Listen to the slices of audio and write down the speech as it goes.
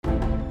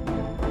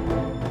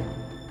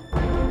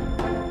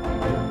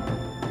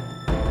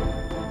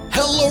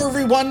Hello,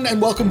 everyone,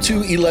 and welcome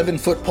to 11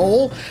 Foot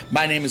Pole.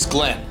 My name is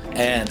Glenn,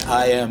 and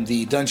I am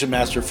the Dungeon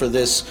Master for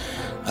this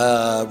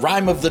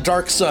Rime of the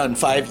Dark Sun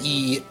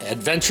 5e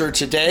adventure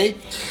today.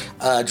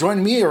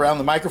 Joining me around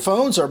the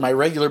microphones are my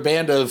regular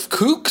band of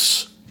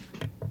kooks.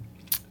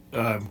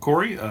 I'm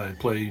Corey. I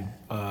play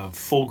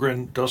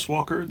Fulgrim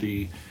Dustwalker,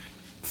 the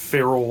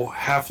feral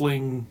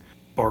halfling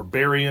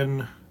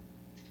barbarian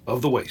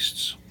of the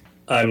wastes.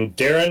 I'm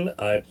Darren.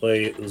 I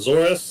play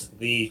Zorus,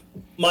 the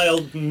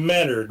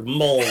mild-mannered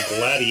mole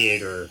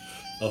gladiator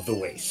of the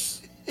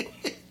wastes.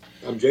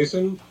 I'm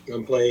Jason.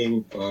 I'm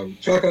playing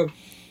Chaka,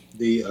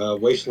 the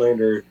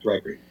Wastelander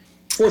Thrycreen.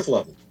 4th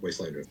level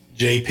Wastelander.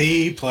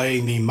 JP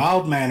playing the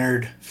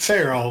mild-mannered,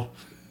 feral,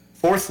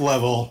 4th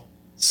level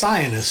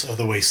Scionist of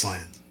the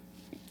Wasteland.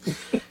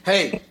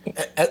 Hey,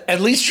 at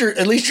least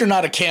you're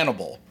not a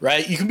cannibal,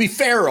 right? You can be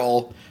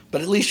feral,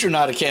 but at least you're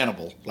not a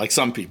cannibal like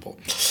some people.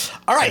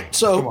 All right,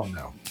 so Come on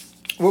now.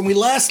 When we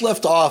last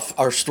left off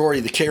our story,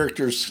 the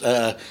characters'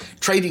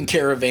 trading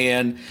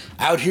caravan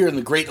out here in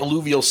the great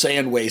alluvial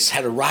sand waste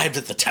had arrived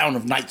at the town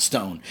of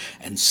Nightstone,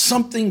 and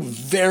something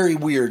very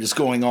weird is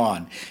going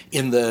on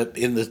in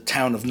the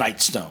town of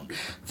Nightstone.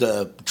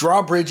 The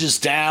drawbridge is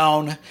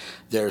down.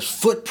 There's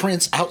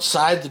footprints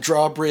outside the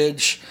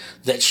drawbridge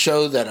that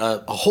show that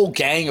a whole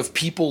gang of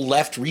people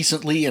left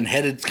recently and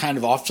headed kind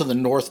of off to the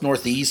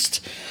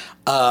northeast.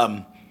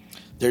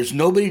 There's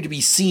nobody to be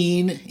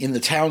seen in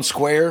the town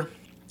square.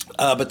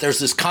 But there's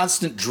this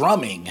constant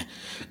drumming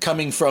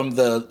coming from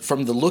the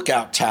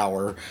lookout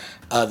tower,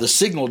 the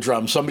signal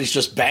drum. Somebody's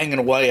just banging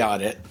away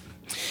on it.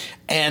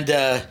 And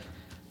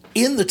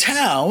in the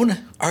town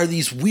are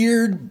these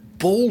weird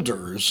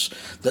boulders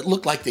that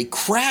look like they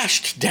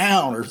crashed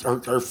down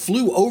or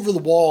flew over the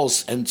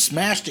walls and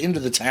smashed into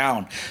the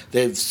town.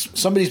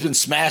 Somebody's been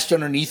smashed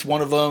underneath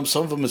one of them.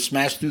 Some of them have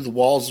smashed through the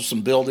walls of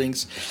some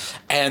buildings.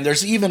 And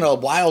there's even a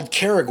wild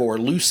caragor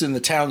loose in the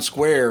town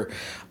square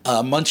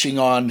munching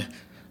on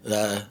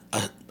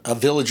a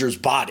villager's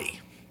body.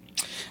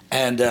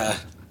 And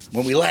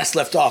when we last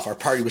left off, our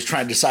party was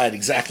trying to decide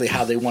exactly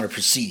how they want to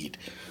proceed.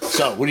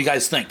 So, what do you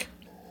guys think?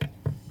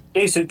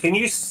 Jason, can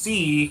you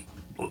see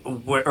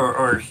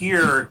or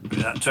hear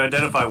to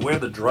identify where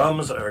the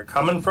drums are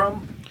coming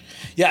from?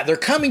 Yeah, they're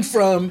coming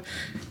from,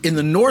 in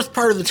the north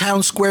part of the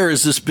town square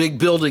is this big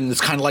building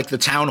that's kind of like the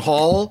town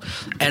hall,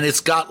 and it's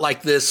got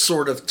like this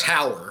sort of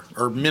tower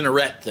or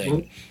minaret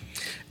thing.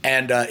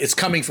 And it's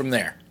coming from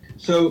there.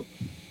 So,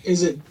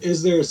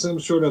 is there some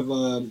sort of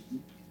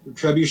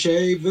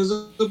trebuchet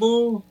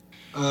visible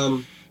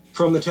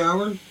from the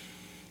tower?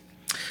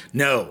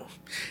 No.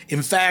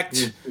 In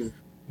fact,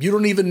 you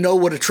don't even know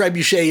what a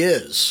trebuchet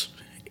is.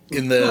 I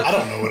don't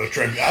know what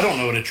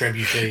a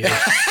trebuchet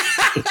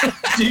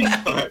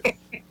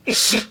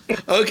is.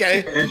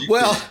 Okay.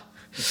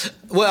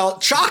 Well,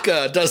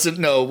 Chaka doesn't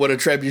know what a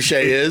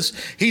trebuchet is.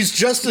 He's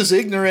just as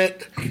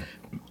ignorant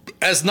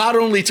as not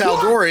only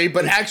Tal'Dorei,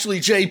 but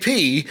actually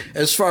JP,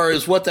 as far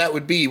as what that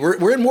would be.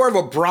 We're in more of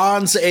a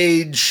Bronze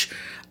Age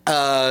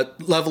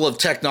level of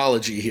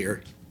technology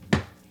here.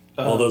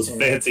 All those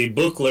fancy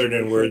book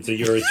learning words of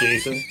yours,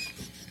 Jason.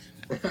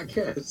 I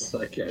guess.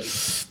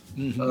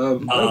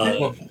 Mm-hmm.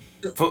 Okay.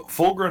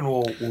 Fulgrim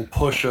will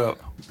push up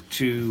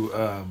to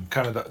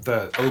kind of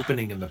the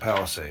opening in the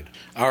palisade.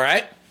 All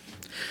right.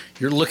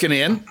 You're looking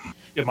in.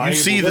 You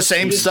see the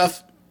same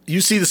stuff.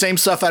 You see the same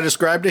stuff I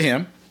described to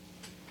him.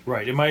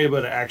 Right. Am I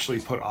able to actually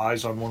put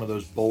eyes on one of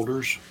those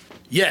boulders?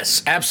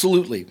 Yes,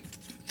 absolutely.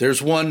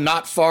 There's one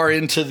not far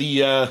into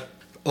the,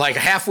 like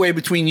halfway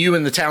between you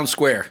and the town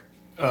square.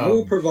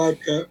 We'll provide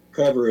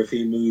cover if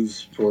he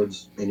moves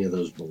towards any of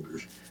those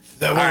boulders. Is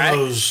that one of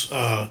those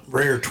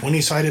rare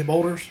 20-sided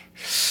boulders?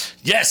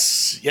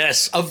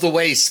 Yes, of the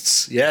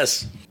wastes,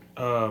 yes.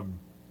 Does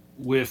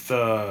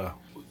the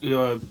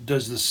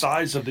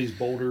size of these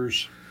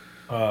boulders,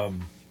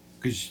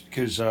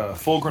 because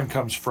Fulgrim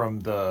comes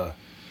from the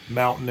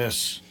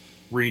mountainous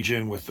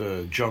region with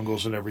the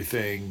jungles and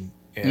everything,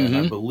 and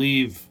I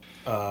believe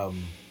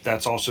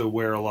that's also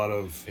where a lot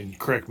of, and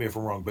correct me if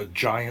I'm wrong, but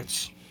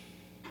giants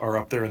are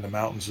up there in the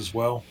mountains as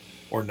well,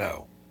 or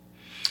no?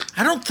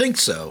 I don't think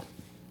so.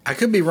 I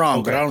could be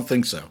wrong, but I don't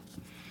think so.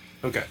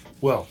 Okay.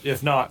 Well,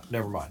 if not,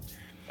 never mind.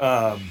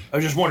 I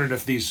was just wondering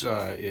if these,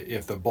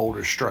 if the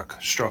boulder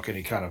struck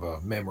any kind of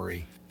a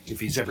memory, if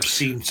he's ever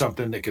seen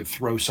something that could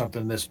throw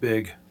something this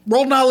big.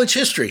 Roll knowledge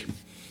history.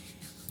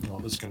 Oh,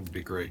 this is going to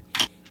be great.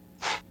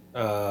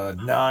 9.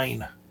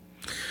 9.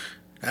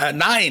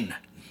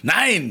 Yeah.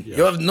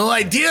 You have no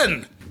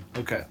idea.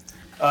 Okay.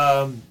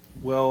 Yeah.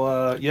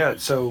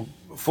 So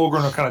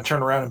Fulgrim will kind of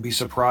turn around and be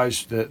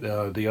surprised that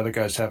the other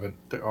guys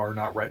are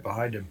not right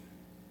behind him.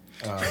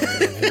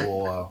 And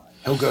he'll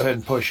go ahead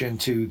and push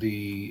into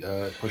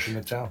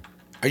town.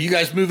 Are you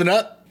guys moving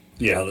up?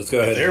 Yeah, let's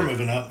go ahead. They're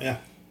moving up, yeah.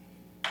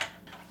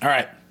 All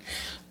right.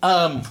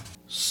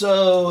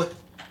 So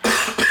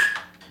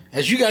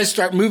as you guys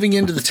start moving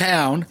into the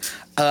town,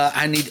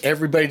 I need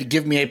everybody to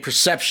give me a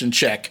perception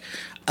check.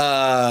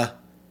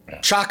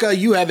 Chaka,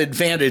 you have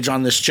advantage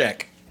on this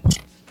check.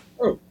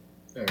 Oh,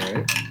 all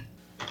right.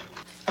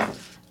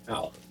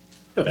 Ow.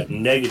 A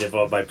negative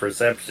on my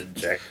perception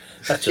check.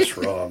 That's just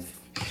wrong.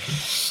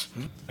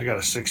 I got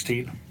a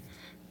 16.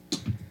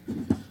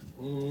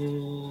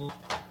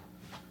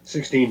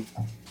 16.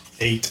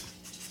 8.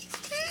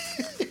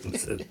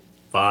 It's a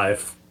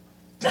 5.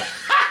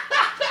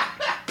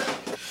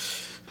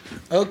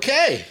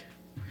 Okay.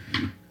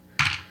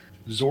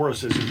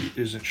 Zorus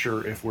isn't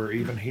sure if we're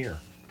even here.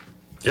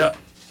 Yeah.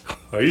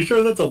 Are you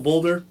sure that's a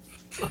boulder?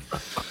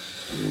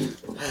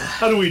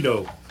 How do we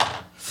know?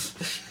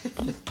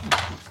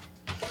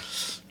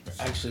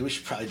 Actually, we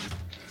should probably be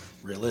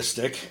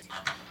realistic.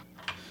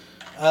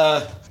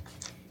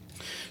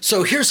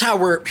 So here's how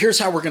we're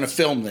going to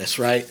film this,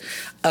 right?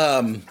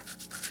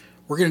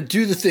 We're going to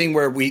do the thing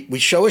where we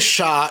show a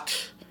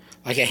shot,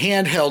 like a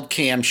handheld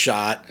cam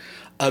shot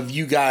of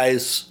you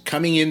guys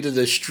coming into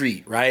the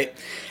street, right?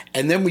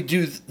 And then we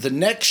do the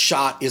next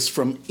shot is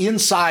from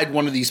inside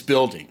one of these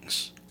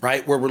buildings,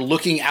 right? Where we're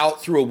looking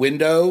out through a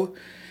window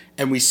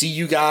and we see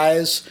you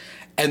guys.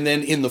 And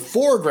then in the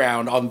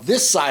foreground on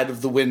this side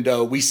of the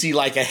window, we see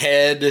like a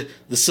head,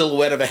 the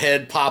silhouette of a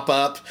head pop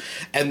up.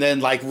 And then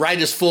like right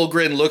as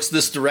Fulgrin looks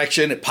this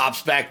direction, it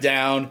pops back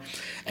down.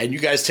 And you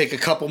guys take a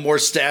couple more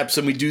steps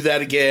and we do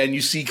that again. You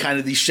see kind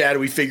of these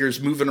shadowy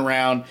figures moving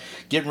around,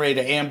 getting ready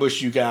to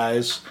ambush you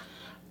guys.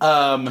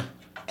 And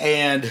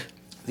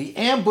the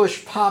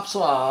ambush pops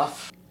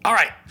off. All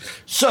right.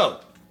 So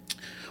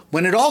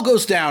when it all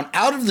goes down,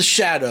 out of the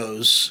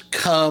shadows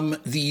come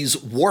these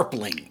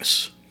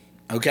warplings.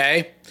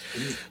 Okay?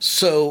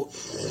 So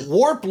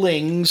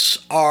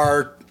warplings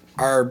are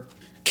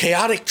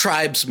chaotic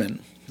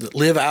tribesmen that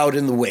live out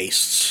in the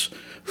wastes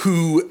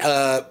who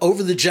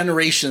over the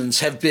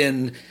generations have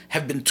been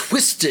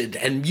twisted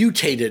and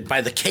mutated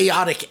by the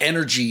chaotic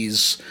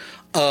energies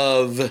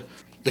of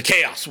the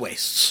chaos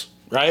wastes,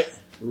 right?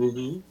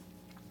 Mm-hmm.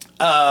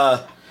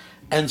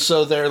 And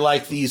so they're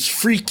like these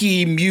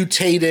freaky,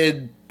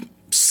 mutated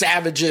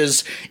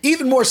savages,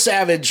 even more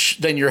savage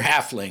than your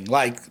halfling.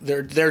 Like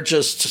they're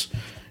just,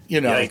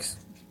 Yikes.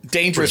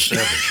 dangerous,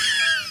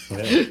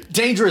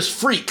 dangerous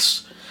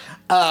freaks.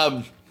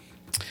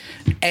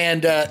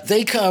 And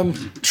they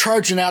come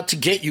charging out to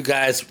get you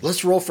guys.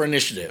 Let's roll for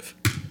initiative.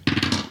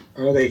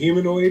 Are they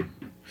humanoid?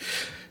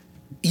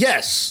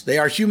 Yes, they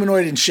are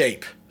humanoid in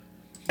shape.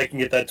 I can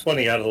get that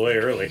 20 out of the way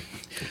early.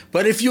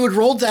 But if you had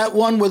rolled that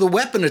one with a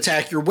weapon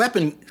attack, your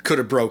weapon could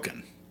have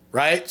broken,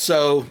 right?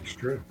 So, It's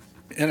true.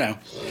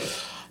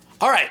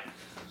 All right.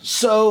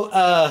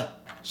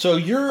 So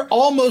you're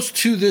almost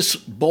to this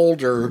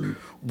boulder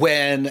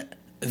when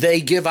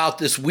they give out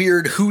this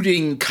weird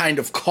hooting kind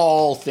of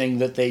call thing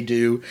that they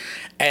do,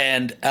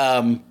 and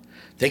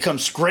they come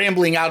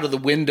scrambling out of the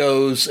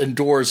windows and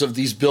doors of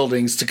these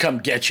buildings to come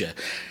get you.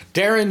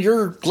 Darren,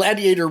 your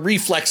gladiator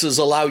reflexes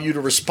allow you to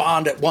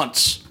respond at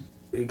once.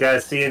 You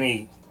guys see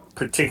any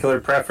particular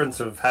preference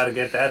of how to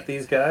get at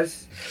these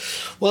guys?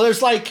 Well,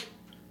 there's like,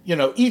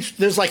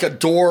 there's like a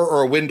door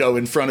or a window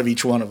in front of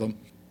each one of them.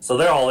 So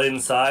they're all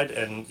inside,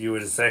 and you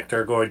would expect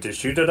are going to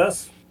shoot at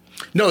us?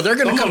 No, they're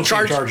going to come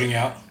charging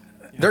out.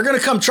 They're going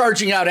to come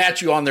charging out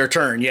at you on their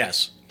turn,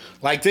 yes.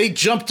 Like they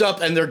jumped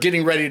up and they're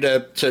getting ready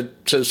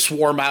to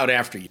swarm out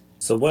after you.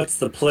 So what's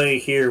the play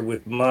here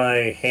with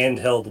my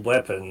handheld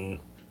weapon?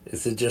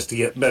 Is it just to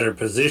get better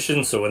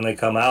position so when they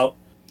come out?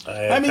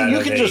 I mean,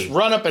 you can just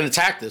run up and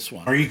attack this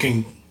one. Or you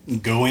can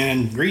go in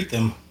and greet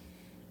them.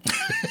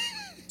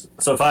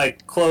 So if I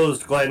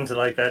glide into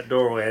like that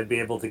doorway, I'd be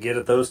able to get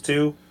at those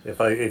two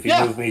if you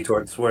move me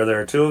towards where there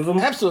are two of them?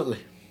 Absolutely.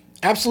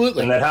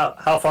 And then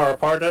how far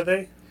apart are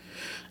they?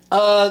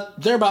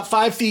 They're about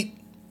 5 feet.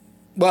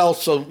 Well,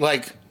 so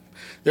like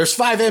there's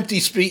 5 empty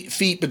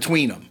feet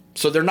between them.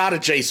 So they're not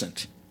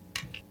adjacent.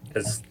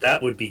 Because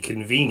that would be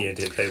convenient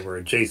if they were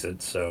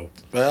adjacent, so...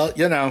 Well,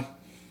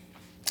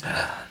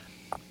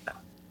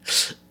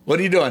 What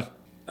are you doing?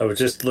 I was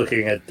just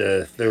looking at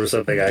there was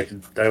something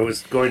I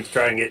was going to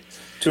try and get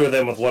 2 of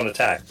them with 1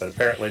 attack, but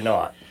apparently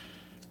not.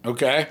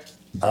 Okay.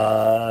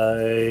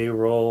 I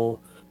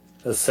roll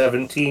a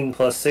 17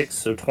 plus 6,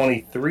 so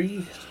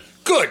 23.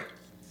 Good.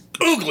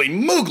 Oogly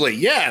moogly.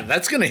 Yeah,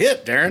 that's going to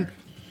hit, Darren.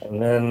 And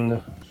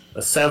then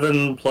a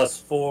 7 plus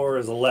 4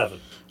 is 11.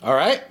 All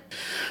right.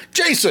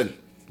 Jason,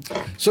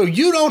 so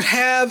you don't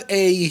have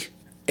a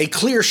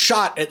clear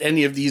shot at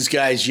any of these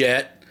guys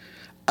yet.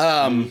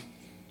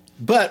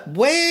 But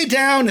way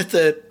down at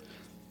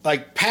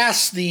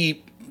past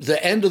the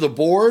end of the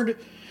board,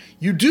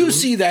 you do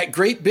see that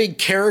great big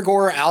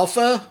Karagor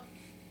Alpha.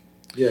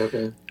 Yeah,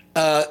 okay.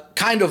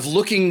 Kind of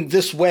looking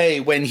this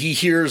way when he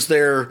hears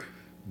their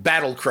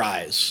battle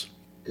cries.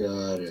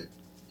 Got it.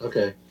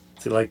 Okay.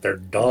 Is it like their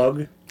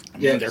dog?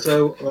 Yeah,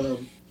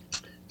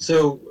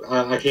 so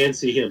I can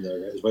see him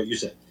though, right, is what you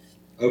said.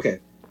 Okay.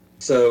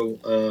 So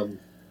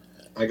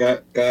I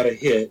got a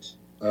hit.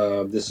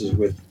 This is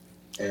with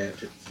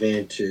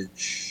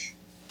advantage.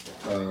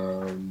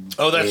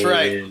 That's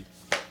right.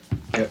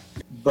 Yep.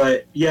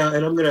 But yeah,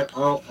 and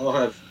I'll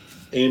have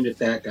aimed at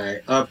that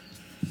guy.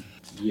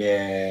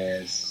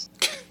 Yes.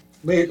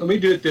 Let me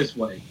do it this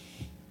way.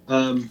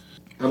 I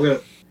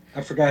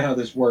forgot how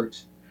this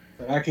works.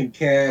 but I can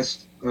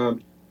cast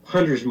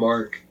Hunter's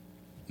Mark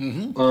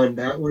on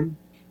that one.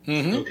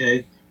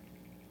 Okay.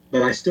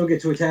 But I still get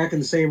to attack in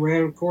the same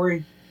round,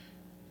 Corey?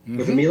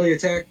 With a melee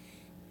attack?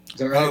 Is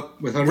that right?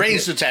 With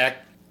ranged attack.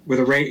 With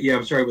a range, yeah,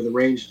 I'm sorry, with a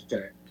ranged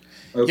attack.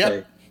 Okay.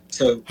 Yep.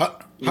 So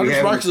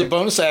Hunter's Mark is a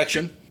bonus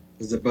action.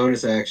 Is a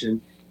bonus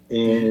action,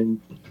 and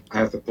I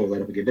have to pull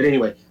that up again. But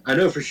anyway, I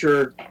know for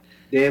sure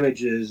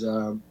damage is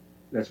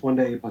that's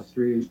 1d8 plus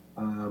 3.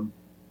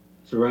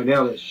 So right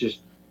now that's just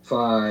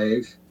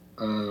 5.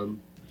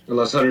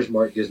 Unless Hunter's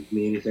Mark gives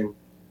me anything,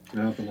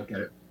 I have to look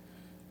at it.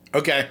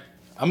 Okay,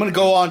 I'm gonna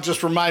go on.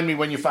 Just remind me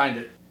when you find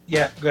it.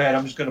 Yeah, go ahead.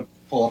 I'm just gonna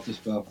pull up this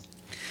spell.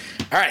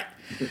 All right.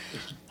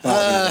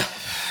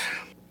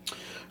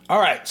 All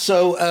right.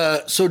 So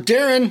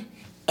Darren,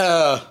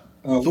 the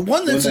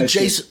one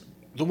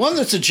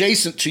that's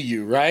adjacent to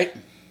you, right?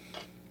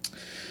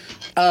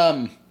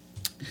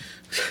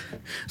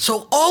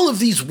 So all of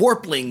these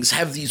Warplings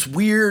have these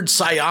weird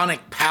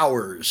psionic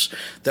powers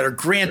that are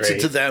granted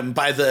to them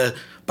by the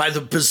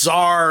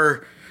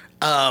bizarre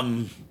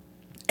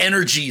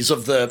energies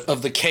of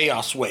the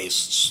chaos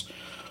wastes.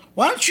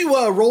 Why don't you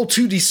roll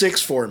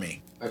 2d6 for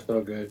me? That's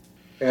not good.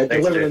 I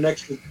delivered an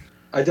extra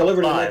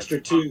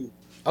 2.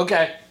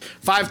 Okay.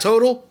 5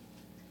 total?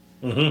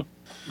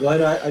 Mm-hmm.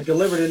 Well, I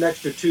delivered an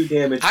extra 2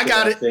 damage. I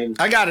got it.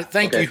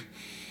 Thank you.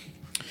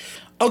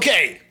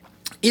 Okay.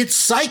 Its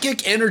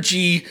psychic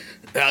energy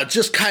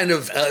just kind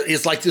of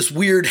is like this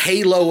weird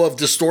halo of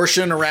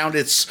distortion around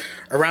its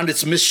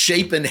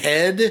misshapen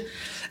head.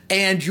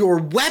 And your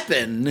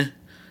weapon,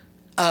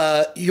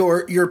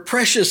 your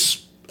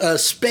precious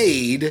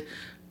spade,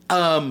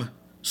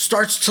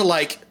 starts to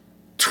like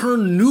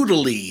turn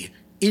noodly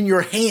in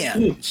your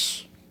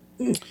hands.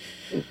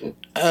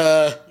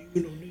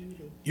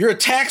 Your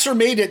attacks are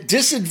made at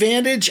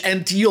disadvantage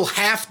and deal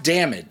half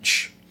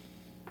damage.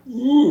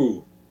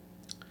 Ooh.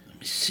 Let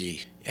me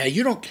see. Yeah,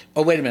 you don't.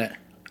 Oh, wait a minute.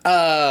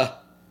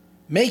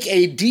 Make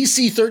a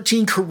DC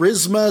 13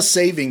 Charisma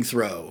saving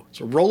throw.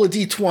 So roll a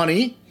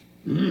D20.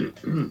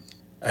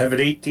 I have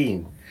an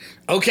 18.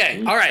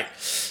 Okay, all right.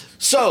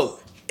 So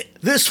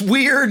this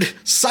weird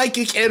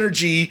psychic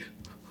energy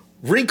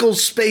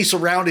wrinkles space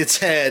around its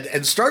head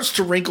and starts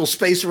to wrinkle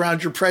space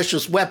around your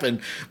precious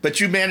weapon, but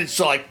you manage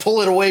to like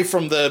pull it away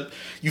from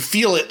you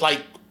feel it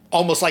like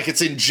almost like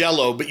it's in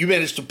jello, but you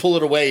manage to pull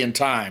it away in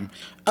time.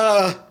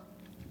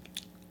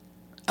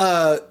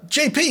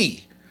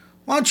 JP,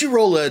 why don't you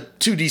roll a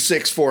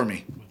 2d6 for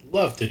me? Would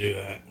love to do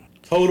that.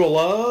 Total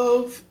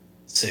of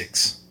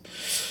 6.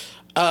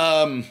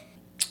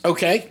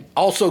 Okay.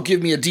 Also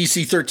give me a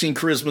DC 13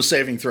 Charisma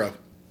saving throw.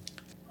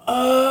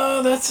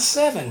 That's a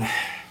 7.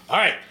 All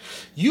right.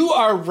 You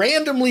are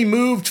randomly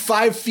moved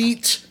 5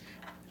 feet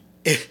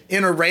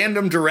in a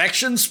random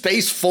direction.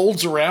 Space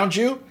folds around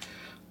you.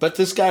 But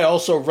this guy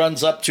also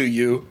runs up to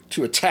you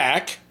to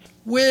attack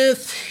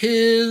with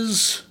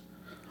his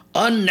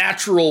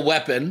unnatural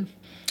weapon.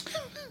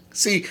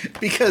 See,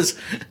 because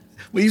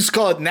we used to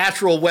call it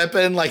natural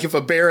weapon, like if a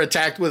bear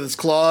attacked with its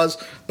claws.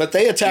 But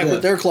they attack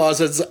with their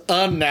claws as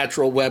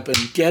unnatural weapon.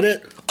 Get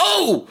it?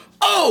 Oh!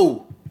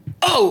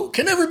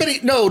 Can everybody...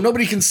 No,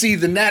 nobody can see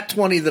the nat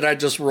 20 that I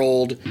just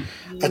rolled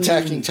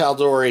attacking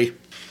Taldori.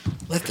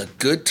 Let the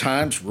good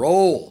times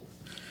roll.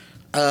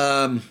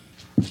 Let's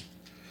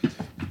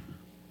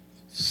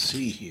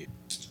see here.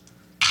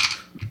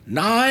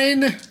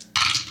 9.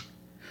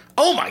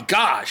 Oh my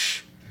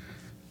gosh.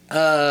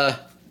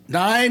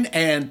 9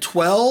 and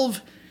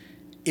 12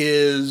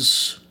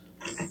 is...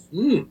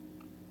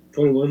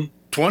 21.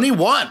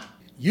 21.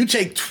 You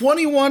take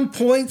 21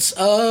 points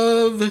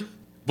of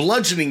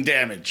bludgeoning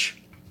damage.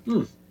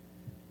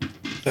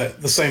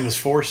 The same as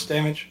force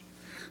damage?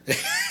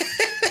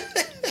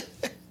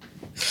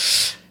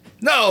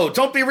 No,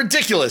 don't be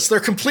ridiculous. They're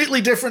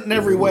completely different in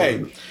every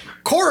way.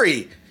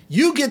 Corey,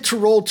 you get to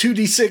roll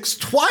 2d6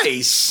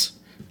 twice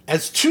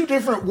as 2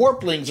 different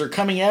Warplings are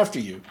coming after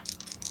you.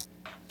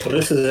 Well,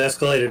 this has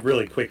escalated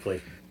really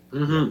quickly.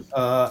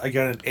 I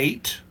got an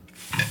 8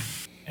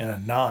 and a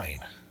 9.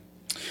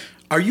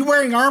 Are you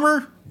wearing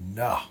armor?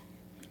 No.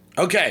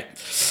 Okay.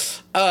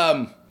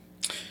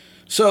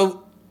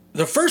 So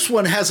the first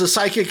one has a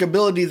psychic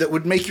ability that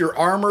would make your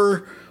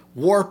armor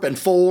warp and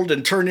fold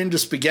and turn into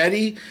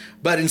spaghetti,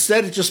 but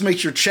instead it just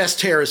makes your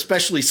chest hair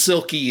especially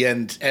silky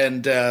and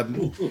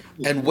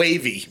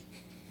wavy.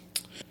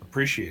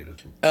 Appreciate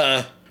it.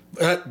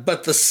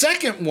 But the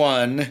second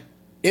one,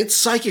 its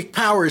psychic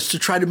power is to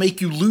try to make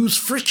you lose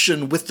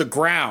friction with the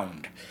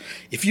ground.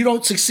 If you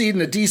don't succeed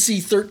in a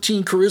DC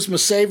 13 Charisma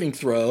saving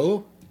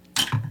throw...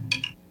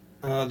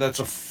 That's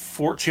a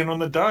 14 on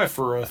the die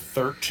for a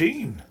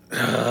 13.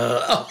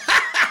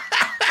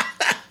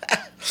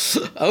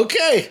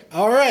 Okay,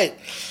 all right.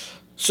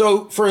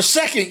 So for a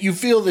second, you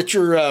feel that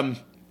you're going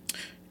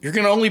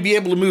to only be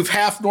able to move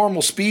half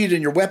normal speed,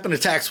 and your weapon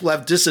attacks will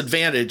have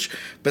disadvantage.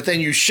 But then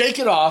you shake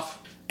it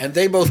off, and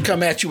they both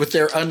come at you with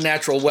their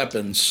unnatural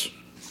weapons.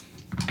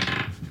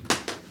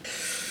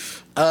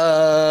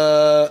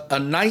 A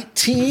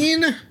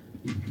 19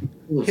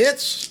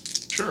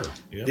 hits. Sure.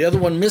 Yep. The other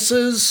one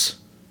misses.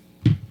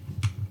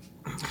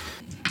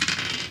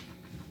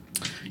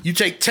 You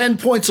take 10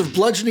 points of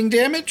bludgeoning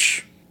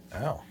damage.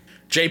 Ow.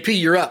 JP,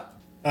 you're up.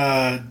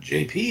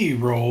 JP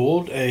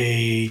rolled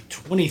a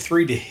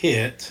 23 to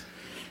hit,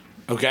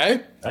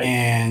 Okay.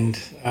 and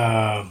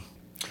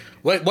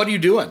What are you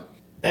doing?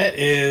 that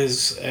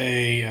is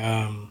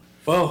a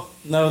well,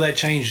 no, that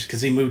changed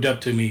because he moved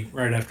up to me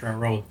right after I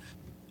rolled.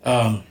 So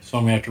I'm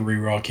gonna have to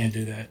reroll. I can't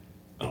do that.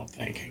 I don't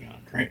think. Hang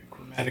on.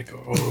 Chromatic.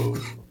 Oh,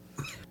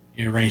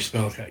 you range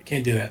spell. Okay,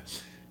 can't do that.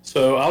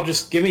 So I'll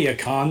just give me a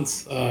con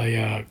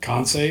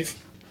save.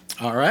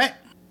 All right.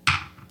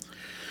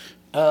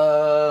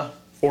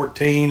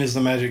 14 is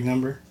the magic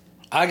number.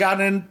 I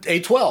got a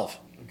 12.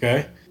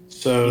 Okay.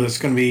 So that's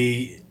going to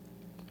be,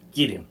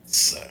 Get him.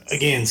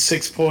 again,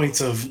 6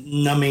 points of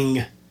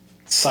numbing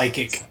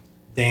psychic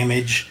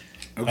damage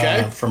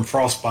Okay. from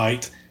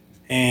frostbite.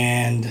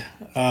 And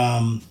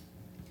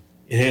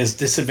it has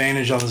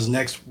disadvantage on his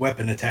next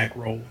weapon attack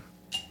roll.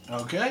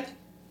 Okay.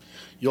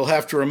 You'll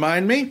have to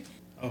remind me.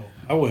 Oh,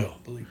 I will.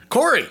 Believe it.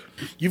 Corey,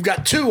 you've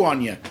got 2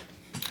 on you.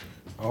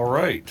 All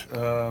right.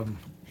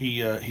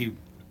 He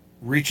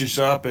reaches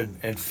up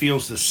and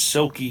feels the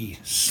silky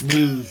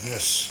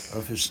smoothness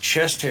of his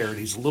chest hair, and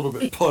he's a little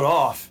bit put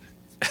off.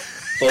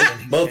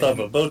 Both of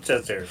them, both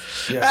chest hairs.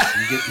 Yeah,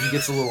 he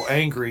gets a little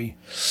angry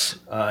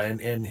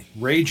and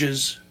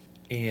rages,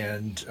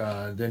 and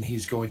then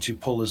he's going to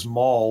pull his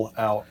maul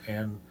out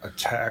and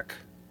attack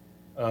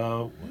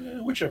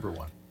whichever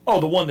one. Oh,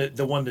 the one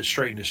that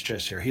straightened his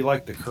chest hair. He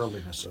liked the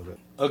curliness of it.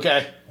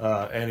 Okay.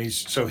 And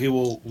he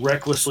will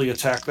recklessly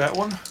attack that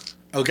one.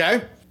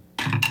 Okay.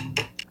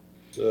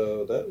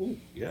 So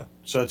yeah.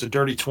 So it's a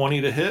dirty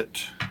 20 to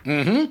hit.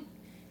 Mm-hmm.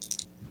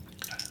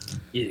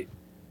 Eat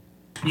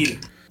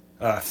it.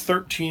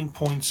 13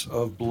 points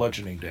of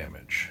bludgeoning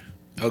damage.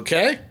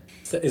 Okay.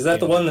 Is that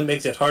the one that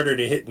makes it harder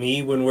to hit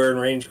me when we're in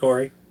range,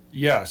 Corey?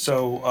 Yeah.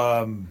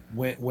 So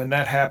when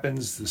that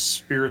happens, the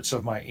spirits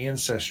of my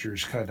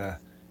ancestors kind of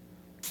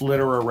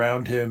flitter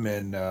around him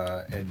and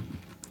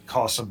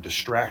cause some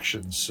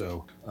distractions.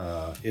 So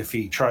if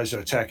he tries to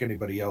attack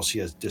anybody else, he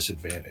has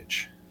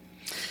disadvantage.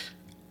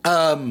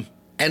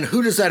 And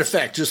who does that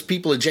affect? Just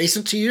people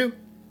adjacent to you?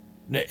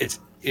 It's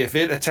if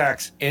it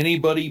attacks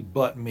anybody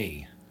but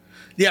me.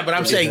 Yeah, but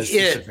I'm saying has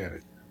it.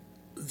 disadvantage.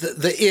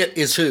 The it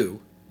is who?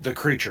 The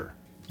creature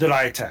that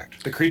I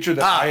attacked. The creature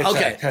that I attacked.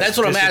 Okay. has That's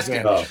what I'm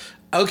asking. disadvantage.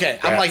 Okay.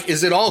 I'm Yeah. like,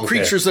 is it all Okay.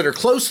 creatures that are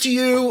close to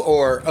you,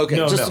 or No,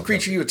 just no, the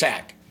creature you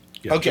attack?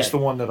 Yeah, Okay. just the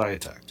one that I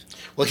attacked.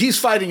 Well, he's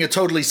fighting a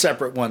totally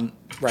separate one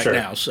right Sure.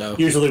 now. So,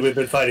 Usually we've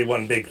been fighting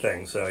one big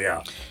thing, so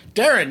yeah.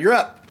 Darren, you're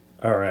up.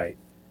 All right.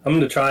 I'm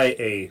going to try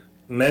a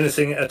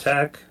menacing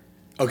attack.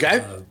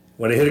 Okay.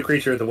 When I hit a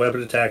creature with a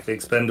weapon attack, they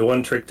expend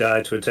 1 trick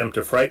die to attempt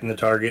to frighten the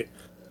target.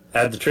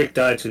 Add the trick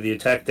die to the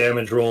attack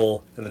damage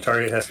roll, and the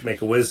target has to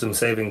make a wisdom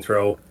saving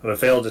throw. On a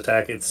failed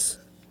attack, it's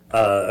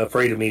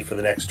afraid of me for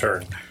the next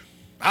turn.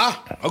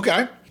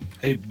 Okay.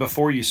 Hey,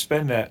 before you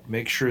spend that,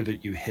 make sure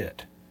that you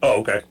hit.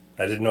 Oh, okay.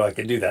 I didn't know I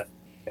could do that.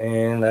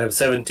 And I have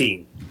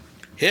 17.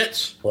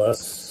 Hits.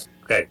 Plus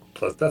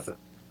nothing.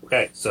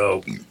 Okay,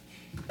 so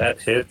that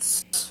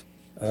hits.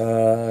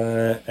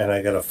 And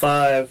I got a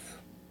 5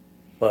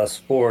 plus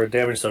 4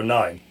 damage, so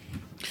 9.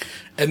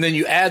 And then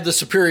you add the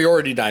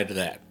superiority die to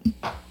that.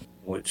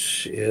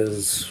 Which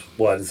is,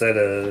 what, is that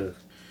a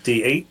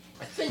D8?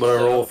 I think What I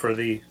so. roll for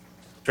the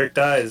trick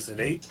die is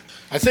an 8?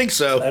 I think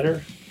so.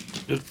 Better?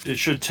 It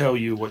should tell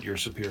you what your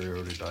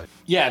superiority die.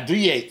 Yeah,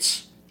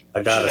 D8s.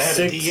 I got a Add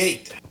 6.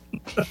 D8.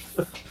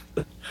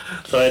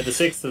 So I had the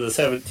 6 to the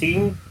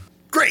 17.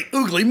 Great.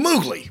 Oogly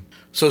moogly.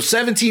 So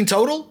 17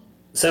 total?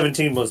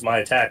 17 was my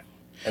attack,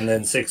 and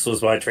then 6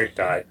 was my trick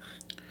die.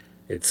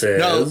 It says...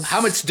 No. How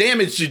much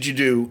damage did you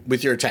do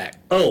with your attack?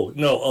 Oh,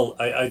 no. Oh,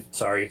 I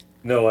sorry.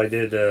 No, I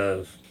did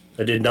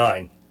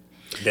 9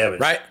 damage.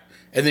 Right?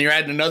 And then you're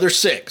adding another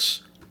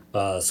 6.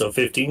 So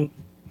 15.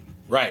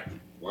 Right.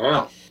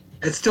 Wow.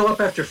 It's still up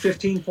after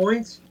 15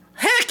 points?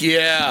 Heck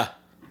yeah.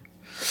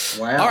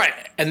 Wow. All right.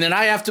 And then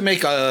I have to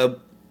make a...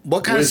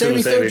 What kind of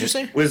saving throw did you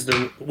say?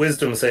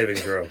 Wisdom saving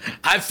throw.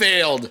 I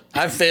failed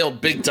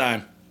big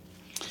time.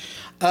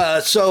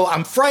 So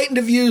I'm frightened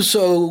of you,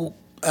 so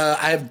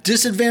I have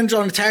disadvantage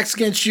on attacks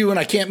against you, and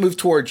I can't move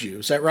towards you.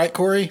 Is that right,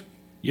 Corey?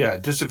 Yeah,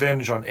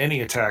 disadvantage on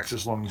any attacks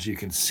as long as you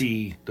can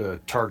see the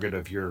target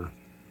of your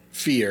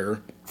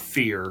Fear.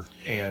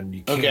 and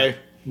you can't Okay.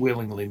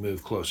 willingly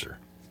move closer.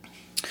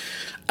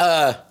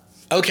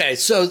 Okay,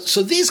 so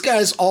these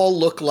guys all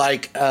look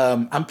like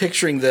I'm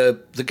picturing the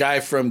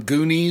guy from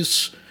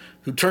Goonies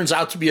who turns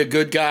out to be a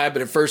good guy,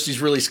 but at first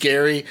he's really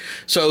scary.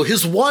 So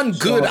his one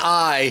good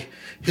eye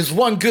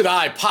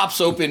pops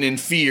open in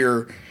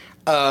fear,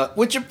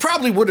 which it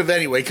probably would have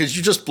anyway because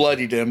you just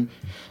bloodied him.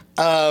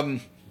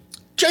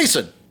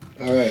 Jason.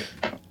 All right.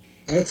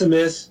 That's a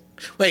miss.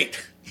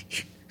 Wait.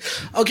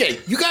 Okay,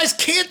 you guys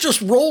can't just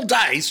roll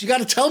dice. You got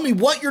to tell me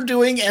what you're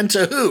doing and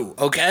to who.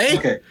 Okay.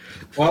 Okay.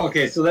 Well,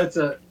 okay. So that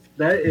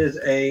is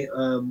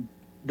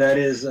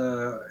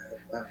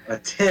a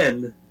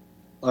 10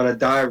 on a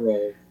die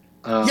roll.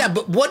 Yeah,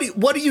 but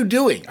what are you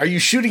doing? Are you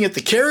shooting at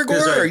the Karagor?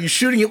 Yes, sir. Are you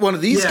shooting at one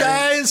of these Yeah.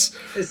 guys?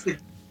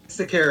 It's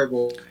the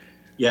Caragor.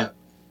 Yeah.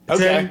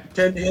 Okay.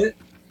 10 to hit?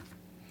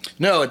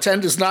 No, a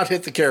 10 does not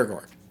hit the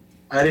Caragor.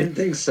 I didn't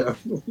think so.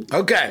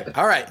 Okay,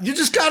 all right. You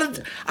just got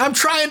to. I'm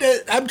trying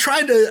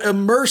to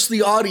immerse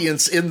the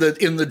audience in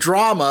the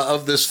drama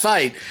of this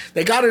fight.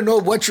 They got to know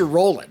what you're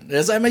rolling.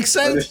 Does that make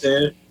sense?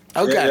 Understand?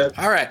 Okay, Yeah.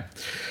 all right.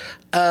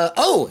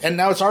 And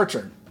now it's our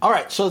turn. All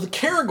right, so the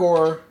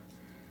Caragor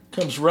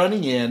comes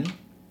running in,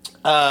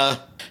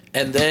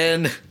 and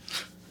then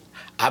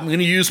I'm going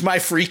to use my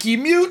freaky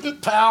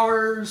mutant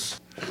powers.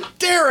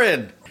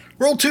 Darren,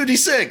 roll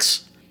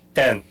 2d6.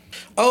 10.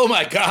 Oh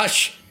my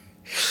gosh.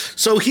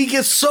 So he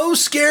gets so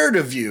scared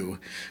of you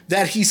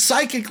that he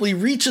psychically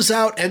reaches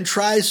out and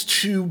tries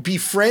to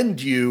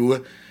befriend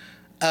you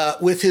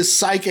with his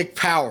psychic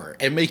power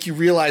and make you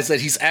realize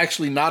that he's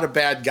actually not a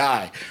bad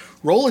guy.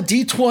 Roll a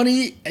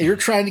d20, and you're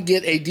trying to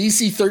get a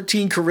DC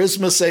 13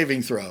 charisma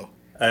saving throw.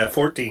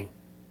 14.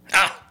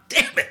 Ah,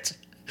 damn it.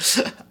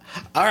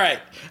 All right.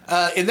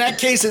 In that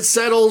case, it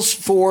settles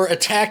for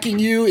attacking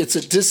you. It's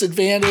a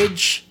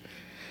disadvantage.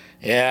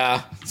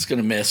 Yeah, it's going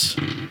to miss.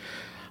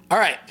 All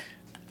right.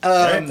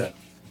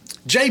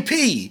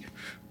 JP,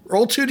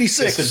 roll 2d6.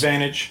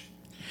 Disadvantage.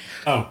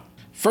 Oh,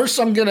 First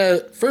I'm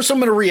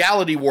gonna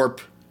reality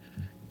warp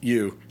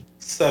you.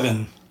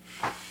 7.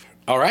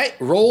 All right.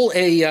 Roll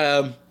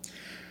a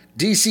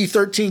DC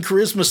 13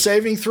 charisma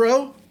saving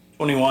throw.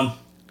 21.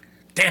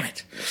 Damn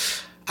it.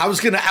 I was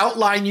gonna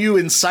outline you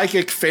in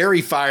psychic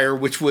fairy fire,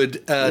 which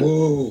would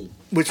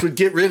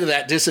get rid of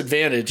that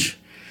disadvantage.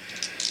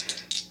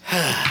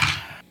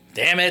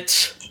 Damn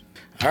it.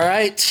 All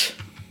right.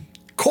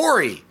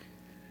 Corey,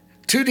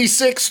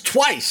 2d6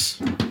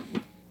 twice.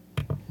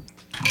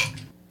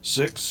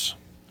 6,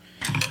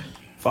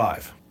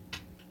 5.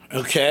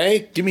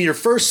 Okay, give me your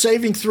first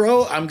saving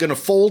throw. I'm going to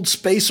fold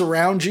space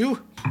around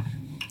you.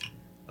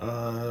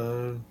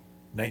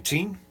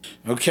 19.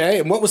 Okay,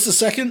 and what was the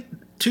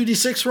second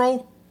 2d6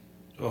 roll?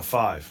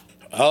 5.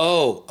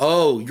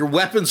 Oh, your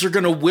weapons are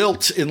going to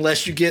wilt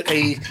unless you get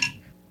a...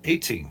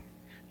 18.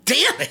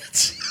 Damn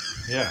it!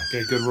 Yeah,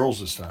 okay, good rolls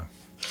this time.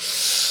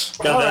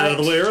 Got that out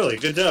of the way early.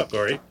 Good job,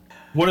 Corey.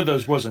 One of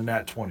those was a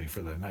nat 20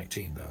 for the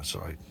 19, though, so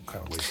I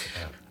kind of wasted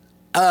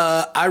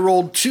that. I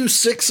rolled 2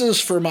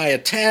 6s for my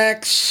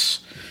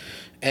attacks,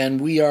 and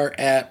we are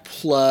at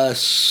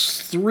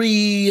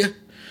 +3.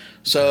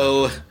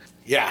 So,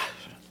 yeah.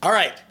 All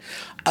right.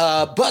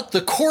 But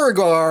the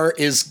Corrigar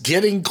is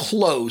getting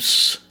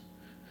close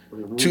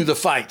to the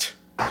fight.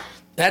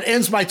 That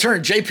ends my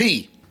turn.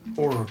 JP.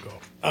 Oracle.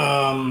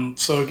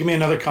 So give me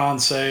another con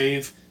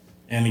save.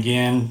 And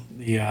again,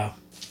 the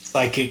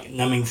psychic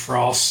numbing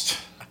frost.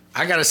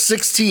 I got a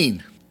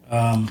 16.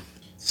 Let's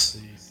see.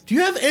 Do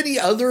you have any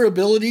other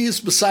abilities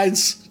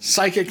besides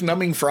psychic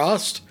numbing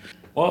frost?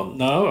 Well,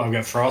 no, I've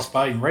got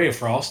frostbite and ray of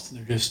frost.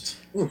 They're just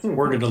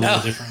worded a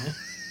little differently.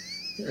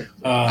 Okay.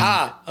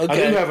 I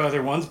do have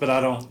other ones, but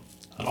I don't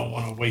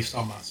want to waste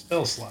all my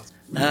spell slots.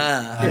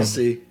 I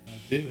see.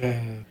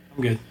 I'm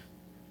good.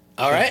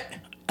 All right.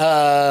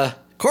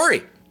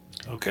 Corey.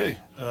 Okay.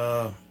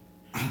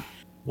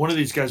 One of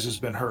these guys has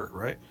been hurt,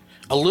 right?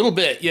 A little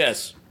bit,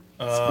 yes.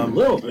 A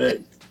little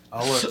bit.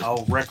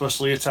 I'll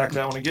recklessly attack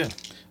that one again.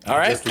 All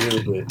right. Just a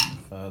little bit.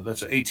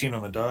 That's an 18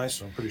 on the die,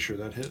 so I'm pretty sure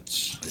that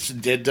hits.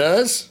 It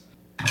does.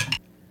 I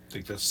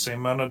think that's the same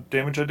amount of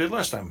damage I did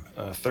last time.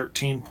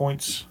 13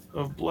 points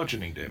of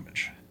bludgeoning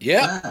damage.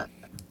 Yep.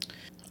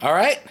 All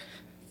right.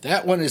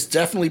 That one is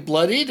definitely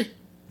bloodied.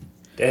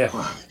 Damn.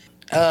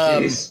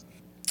 Jeez.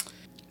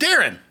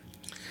 Darren.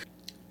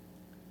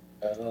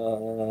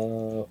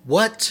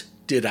 What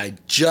did I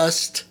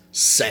just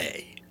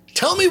say?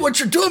 Tell me what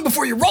you're doing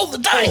before you roll the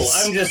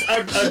dice. I'm just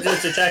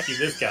attacking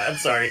this guy. I'm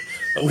sorry.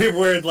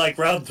 We're in like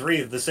round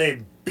 3 of the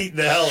same beating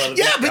the hell out of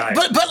this guy.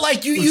 but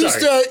like you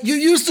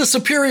used a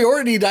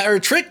superiority die or a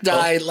trick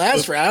die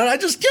last round. I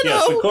just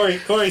But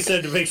Corey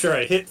said to make sure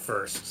I hit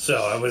first, so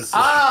I was.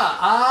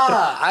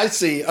 I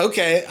see.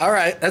 Okay, all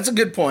right, that's a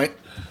good point.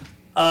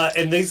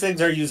 And these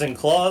things are using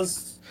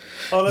claws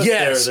on us.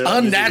 Yes, They're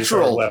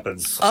unnatural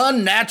weapons,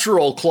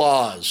 unnatural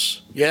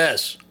claws.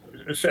 Yes,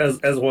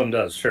 as one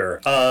does.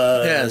 Sure.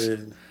 Yes.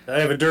 I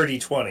have a dirty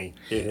 20.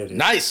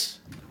 Nice.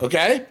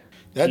 Okay,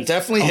 that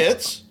definitely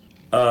hits.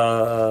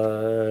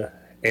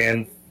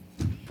 And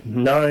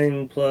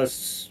 9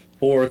 plus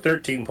 4,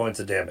 13 points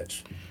of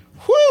damage.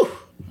 Whew.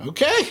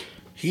 Okay.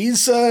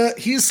 He's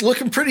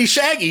looking pretty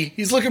shaggy.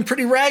 He's looking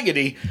pretty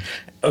raggedy.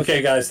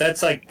 Okay, guys,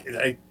 that's like,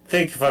 I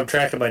think if I'm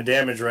tracking my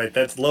damage right,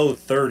 that's low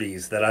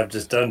 30s that I've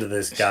just done to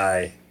this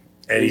guy,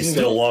 and he's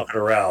still walking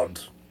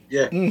around.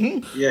 Yeah.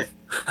 Mm-hmm. Yeah.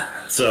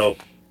 So,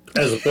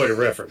 as a point of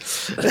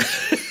reference.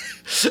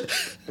 This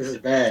is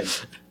bad.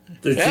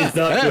 It's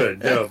not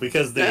good, no,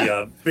 because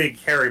the big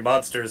hairy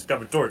monster is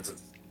coming towards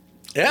us.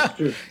 Yeah.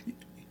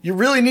 You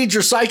really need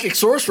your psychic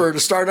sorcerer to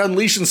start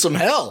unleashing some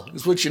hell,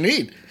 is what you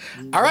need.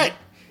 All right.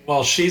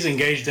 Well, she's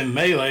engaged in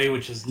melee,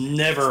 which is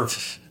never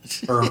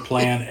her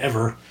plan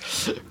ever.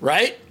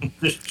 Right?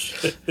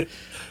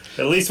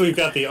 At least we've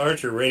got the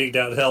archer raining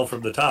down hell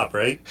from the top,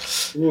 right?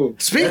 Ooh,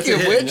 Speaking of that's a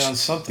hit. which, Done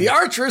something. the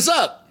archer is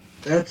up.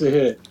 That's a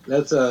hit.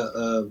 That's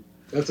a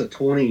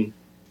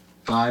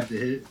 25 to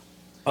hit.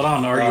 Hold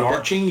on, are you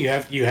arching? You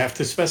have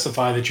to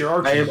specify that you're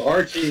arching. I am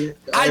arching.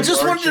 I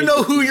just wanted to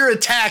know who you're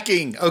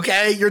attacking,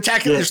 okay? You're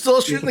attacking, you're still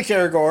shooting the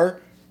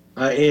Karagor.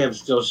 I am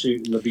still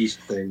shooting the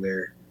beast thing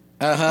there.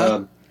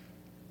 Uh-huh.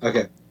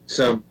 Okay,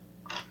 so...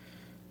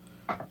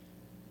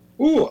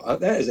 Ooh,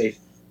 that is a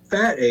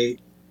fat 8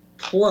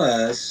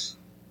 plus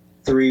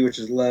 3, which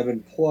is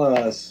 11,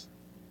 plus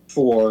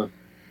 4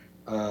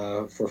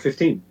 for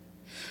 15.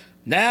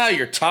 Now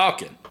you're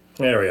talking.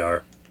 There we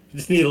are.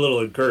 Just need a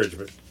little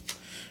encouragement.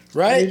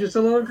 Right? Just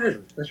a little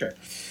encouragement. That's right.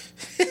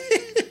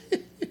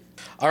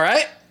 All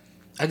right.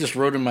 I just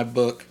wrote in my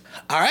book.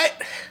 All right.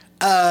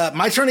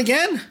 My turn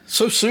again?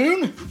 So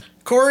soon?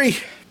 Corey,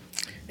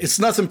 it's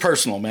nothing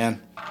personal,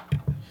 man.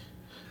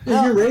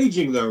 You're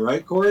raging, though,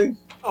 right, Corey?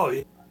 Oh,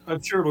 yeah.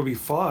 I'm sure it'll be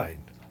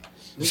fine.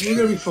 You're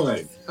going to be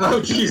fine.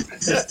 Oh,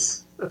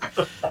 Jesus.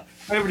 I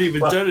haven't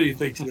even done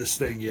anything to this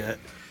thing yet.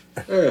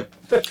 Well,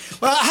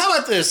 how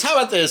about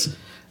this?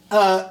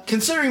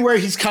 Considering where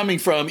he's coming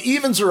from,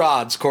 evens or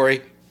odds,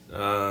 Corey?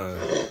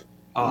 Odds.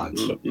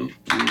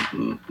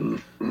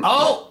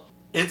 Oh,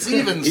 it's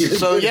evens.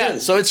 So, yeah,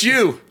 so it's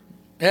you.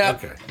 Yeah.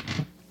 Okay.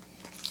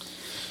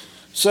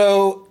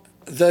 So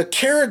the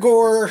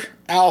Karagor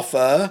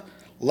Alpha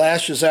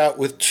lashes out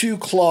with 2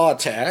 claw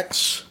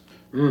attacks.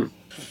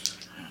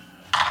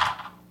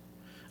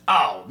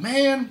 Oh,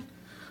 man.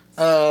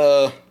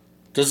 Does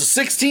a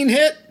 16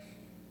 hit?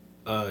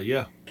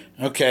 Yeah.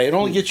 Okay, it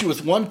only gets you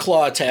with 1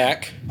 claw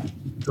attack.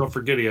 Don't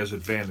forget he has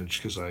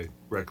advantage because I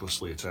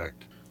recklessly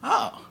attacked.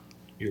 Oh,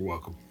 You're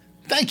welcome.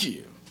 thank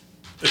you.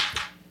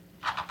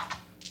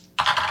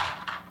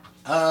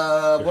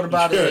 What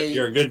about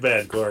You're a good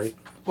man, Corey.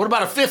 What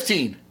about a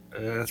 15?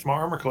 That's my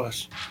armor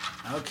class.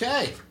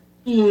 Okay.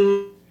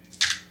 3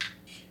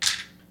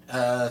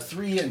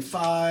 and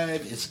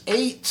 5 is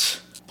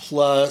 8,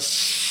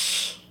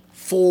 plus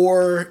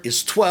 4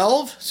 is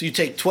 12. So you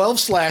take 12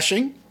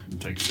 slashing.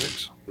 Take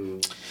 6.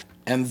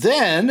 And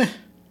then,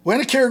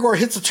 when a Karagor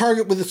hits a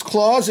target with its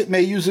claws, it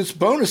may use its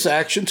bonus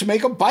action to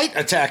make a bite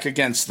attack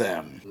against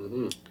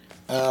them.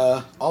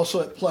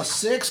 Also at plus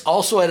 6,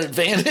 also at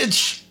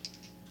advantage.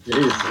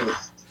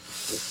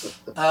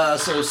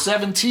 So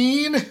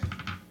 17.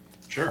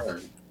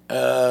 Sure.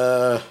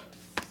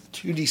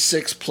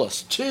 2d6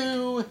 plus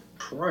 2.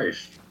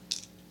 Christ.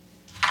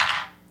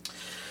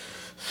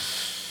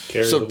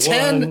 Carry So the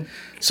 10. one.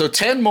 So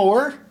 10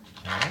 more.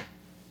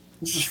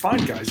 This is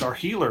fine, guys. Our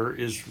healer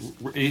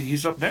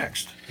he's up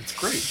next. It's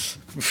great.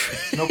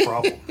 No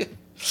problem.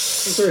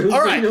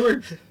 All right.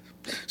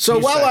 So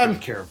He's while back in I'm the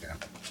caravan.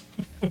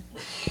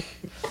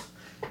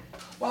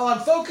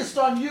 focused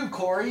on you,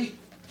 Corey,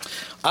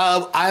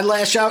 I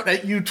lash out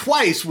at you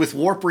twice with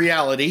Warp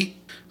Reality.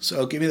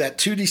 So give me that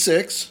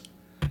 2d6.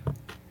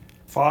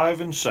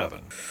 5 and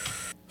 7.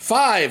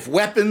 5,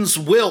 Weapons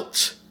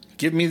Wilt.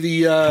 Give me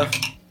the,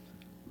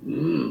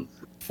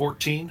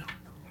 14.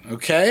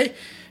 okay.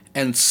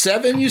 And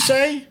 7, you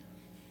say?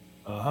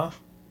 Uh-huh.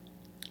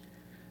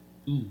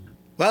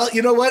 Well,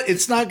 you know what?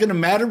 It's not going to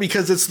matter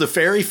because it's the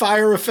fairy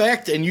fire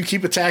effect, and you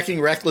keep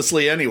attacking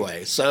recklessly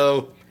anyway.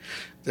 So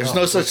there's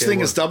no such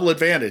thing as double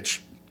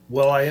advantage.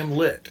 Well, I am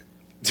lit.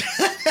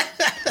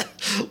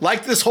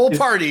 Like this whole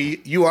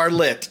party, you are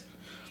lit.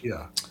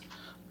 Yeah.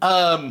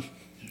 All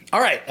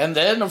right, and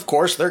then, of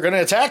course, they're going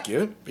to attack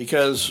you,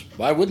 because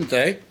why wouldn't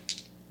they?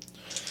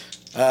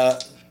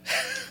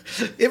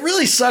 It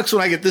really sucks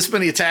when I get this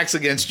many attacks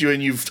against you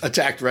and you've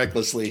attacked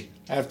recklessly,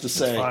 I have to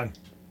say. It's fine.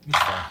 It's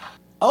fine.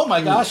 Oh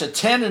my gosh, a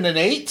 10 and an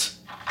 8?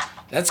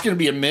 That's going to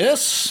be a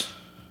miss.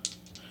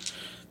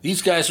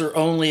 These guys are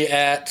only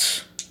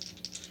at,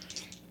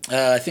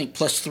 I think,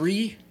 plus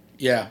 3.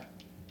 Yeah.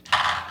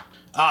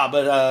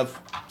 But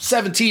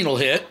 17 will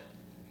hit.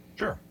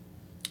 Sure.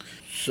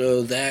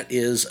 So that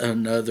is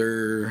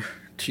another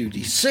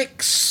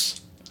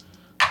 2d6.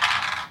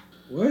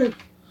 What?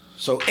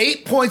 So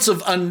 8 points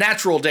of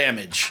unnatural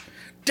damage.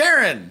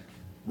 Darren,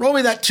 roll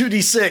me that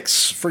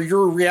 2d6 for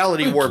your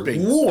reality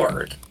warping.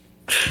 Lord.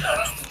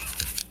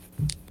 3.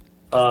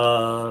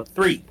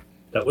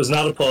 That was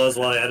not a pause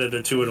while I added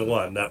a 2 and a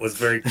 1. That was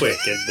very quick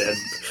and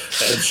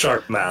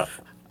sharp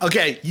math.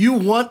 Okay, you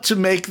want to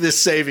make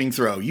this saving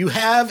throw. You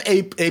have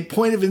a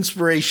point of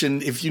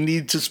inspiration if you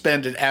need to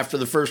spend it after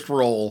the first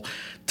roll.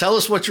 Tell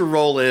us what your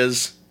roll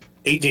is.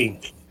 18.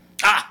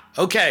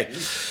 Okay.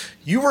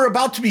 You were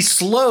about to be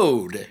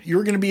slowed. You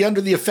were going to be under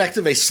the effect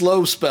of a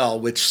slow spell,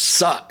 which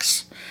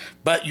sucks.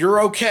 But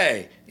you're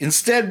okay.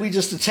 Instead, we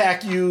just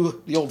attack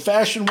you the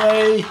old-fashioned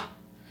way.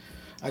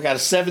 I got a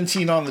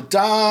 17 on the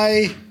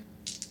die.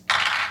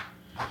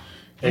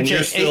 And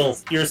Okay,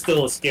 you're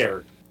still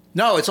scared.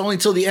 No, it's only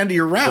until the end of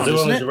your round, Is it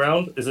isn't only it? the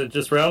round? Is it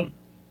just round?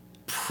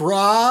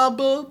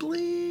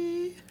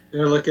 Probably.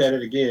 Gonna look at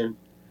it again.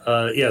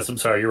 Yes, I'm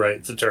sorry. You're right.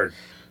 It's a turn.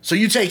 So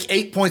you take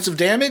 8 points of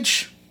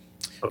damage.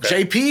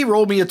 Okay. JP,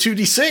 roll me a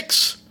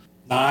 2d6.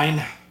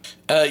 9.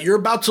 You're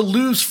about to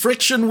lose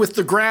friction with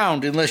the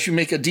ground unless you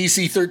make a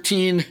DC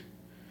 13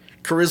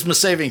 charisma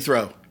saving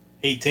throw.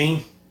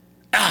 18.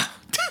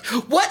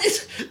 What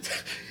is...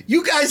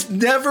 You guys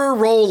never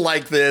roll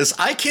like this.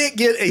 I can't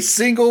get a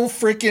single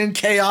freaking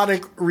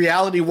chaotic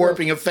reality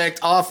warping effect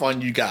off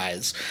on you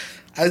guys.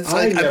 It's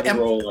I like,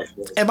 never roll like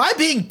this. am I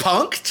being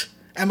punked?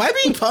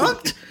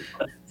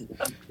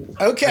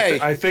 Okay.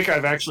 I think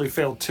I've actually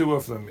failed 2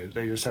 of them.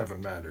 They just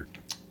haven't mattered.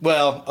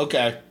 Well,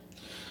 okay.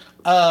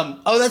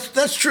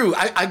 That's true.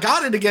 I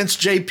got it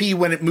against JP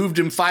when it moved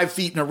him 5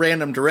 feet in a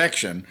random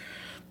direction.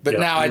 But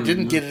now I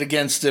didn't get it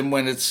against him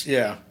when it's,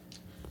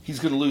 he's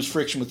going to lose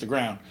friction with the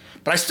ground.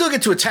 But I still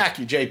get to attack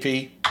you,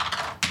 JP.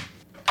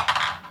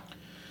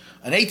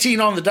 An 18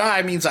 on the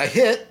die means I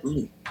hit.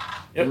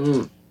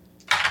 Yep.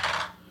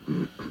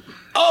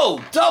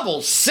 Oh,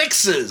 double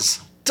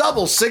sixes.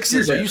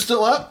 Are you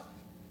still up?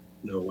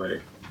 No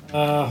way.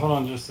 Hold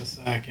on just a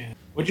second.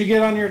 What'd you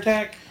get on your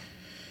attack?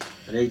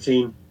 An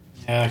 18.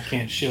 Yeah, I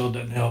can't shield,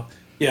 doesn't help.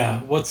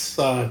 Yeah, what's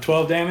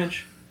 12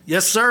 damage?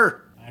 Yes,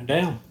 sir. I'm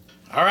down.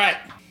 All right.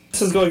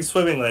 This is going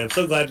swimmingly. I'm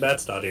so glad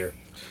Matt's not here.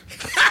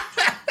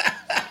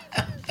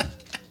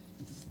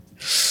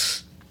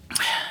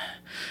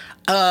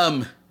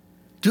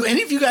 Do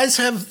any of you guys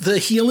have the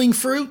healing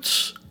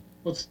fruits?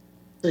 What's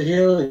the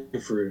healing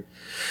fruit?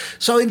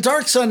 So in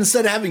Dark Sun,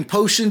 instead of having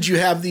potions, you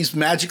have these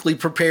magically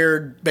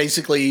prepared,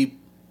 basically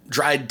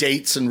dried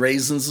dates and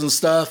raisins and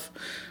stuff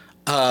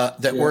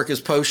that work as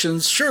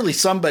potions. Surely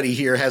somebody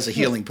here has a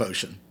healing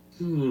potion.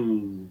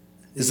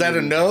 Is that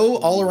a no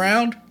all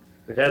around?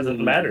 It hasn't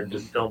mattered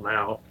until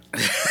now.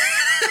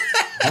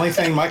 The only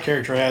thing my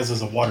character has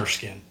is a water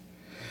skin.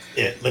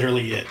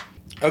 Literally it.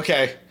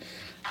 Okay.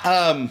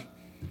 What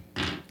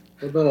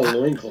about a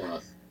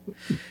loincloth?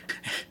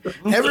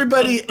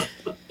 Everybody...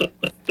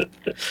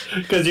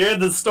 Because you're in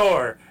the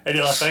store, and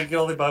you're like, I can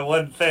only buy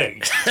one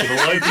thing. The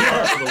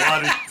loincloth and the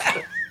water.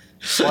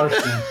 Water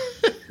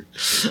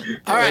skin.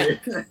 All right.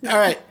 He's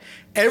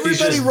Everybody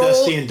just roll...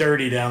 dusty and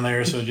dirty down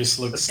there, so it just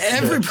looks...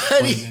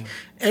 Everybody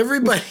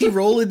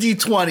roll a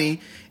d20.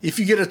 If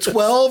you get a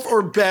 12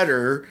 or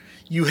better,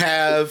 you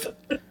have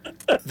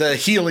the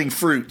healing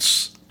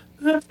fruits.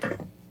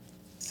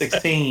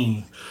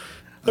 16.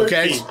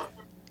 Okay.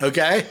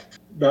 Okay.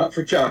 Not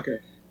for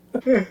chocolate.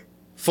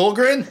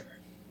 Fulgrin?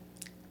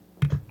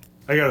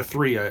 I got a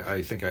 3.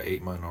 I think I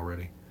ate mine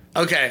already.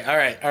 Okay. All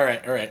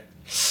right.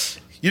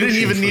 You didn't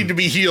even need to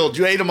be healed.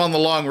 You ate them on the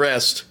long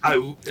rest.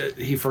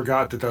 He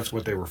forgot that that's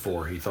what they were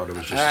for. He thought it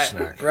was just a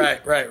snack. Right.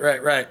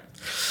 I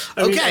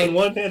mean, Okay. on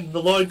one hand,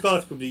 the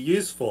loincloth would be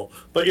useful,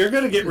 but you're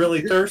going to get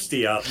really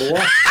thirsty out in the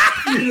water.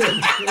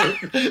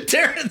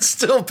 Darren's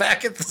still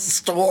back at the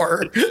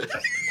store.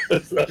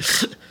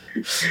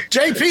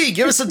 JP,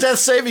 give us a death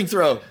saving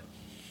throw.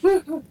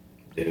 Do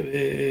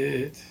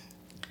it.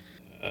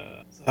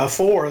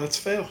 4. That's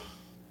a fail.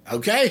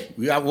 Okay.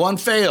 We got one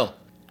fail.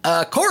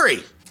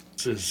 Corey.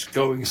 This is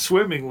going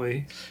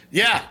swimmingly.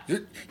 Yeah.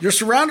 You're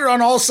surrounded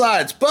on all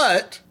sides,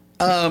 but...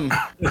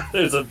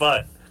 There's a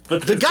but.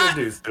 But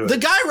The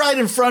guy right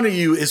in front of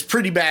you is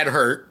pretty bad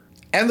hurt,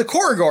 and the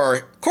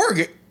Caragor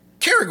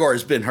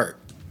has been hurt.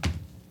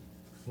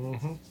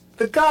 Mm-hmm.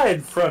 The guy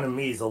in front of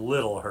me is a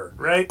little hurt,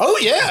 right? Oh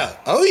yeah.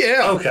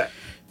 Okay.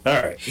 All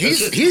right.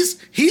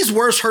 He's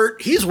worse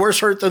hurt. He's worse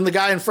hurt than the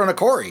guy in front of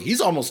Corey.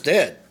 He's almost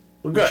dead.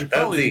 Well, good.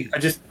 I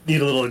just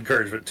need a little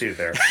encouragement too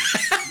there.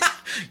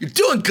 You're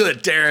doing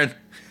good, Darren.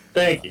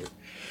 Thank you.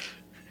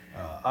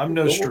 I'm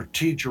no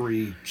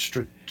strategist.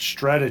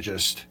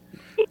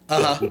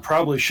 We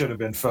probably should have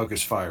been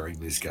focus firing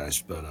these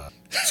guys, but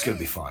it's going to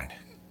be fine.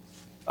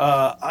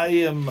 I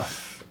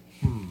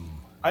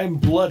am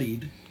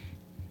bloodied.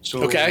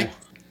 So okay.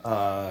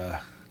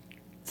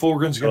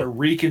 Fulgrin's going to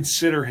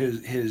reconsider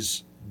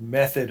his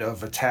method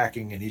of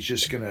attacking, and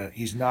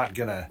he's not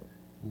gonna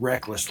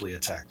recklessly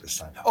attack this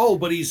time. Oh,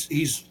 but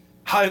he's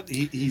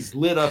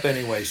lit up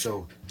anyway,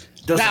 so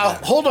doesn't now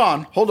matter. hold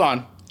on.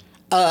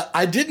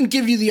 I didn't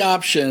give you the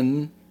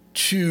option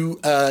to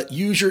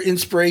use your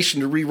inspiration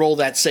to re-roll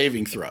that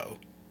saving throw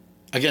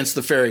against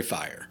the fairy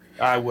fire.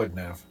 I wouldn't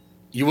have.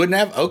 You wouldn't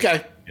have?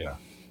 Okay. Yeah.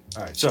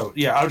 All right. So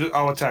yeah,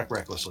 I'll attack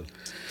recklessly.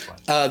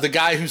 The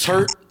guy who's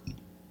hurt?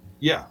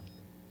 Yeah.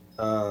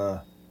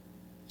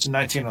 It's a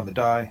 19 on the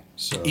die.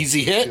 So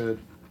easy hit. Good.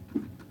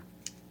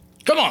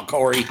 Come on,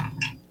 Corey.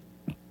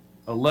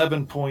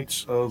 11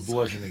 points of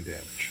bludgeoning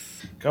damage.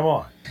 Come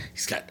on.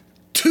 He's got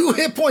 2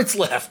 hit points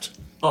left.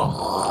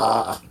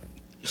 Oh.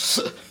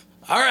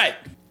 All right,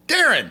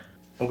 Darren.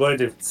 I'm going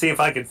to see if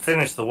I can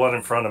finish the one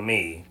in front of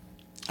me.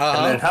 Uh-huh.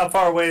 And then how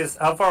far away is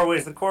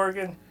the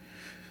Corrigan?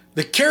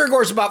 The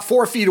Caragor's about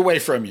 4 feet away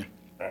from you.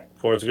 All right,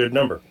 4 is a good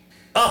number.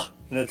 And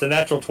it's a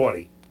natural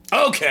 20.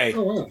 Okay.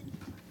 Oh, wow.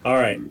 All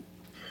right.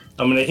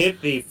 I'm going to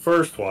hit the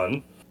first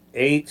one.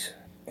 8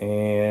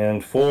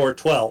 and 4,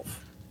 12.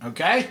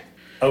 Okay.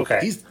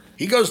 Okay.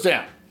 He goes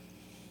down.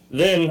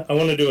 Then I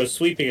want to do a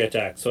sweeping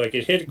attack. So I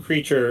could hit a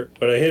creature,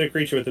 but I hit a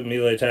creature with a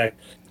melee attack.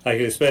 I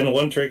can spend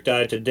 1 trick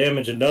die to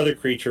damage another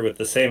creature with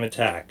the same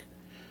attack.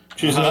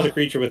 Choose another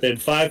creature within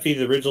 5 feet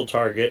of the original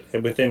target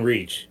and within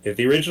reach. If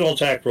the original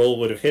attack roll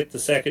would have hit the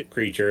second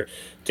creature,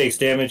 it takes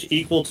damage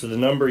equal to the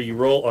number you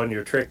roll on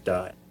your trick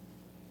die.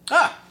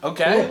 Ah,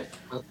 okay.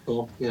 That's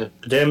cool. Yeah.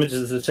 The damage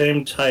is the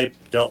same type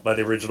dealt by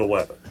the original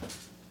weapon.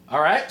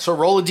 All right, so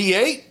roll a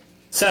d8.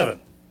 7.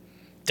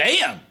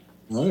 Damn.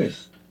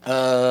 Nice.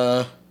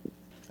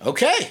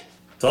 Okay.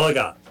 That's all I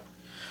got.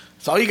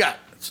 That's all you got.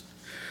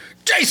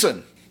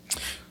 Jason.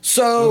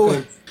 So,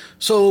 Okay.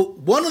 so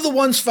one of the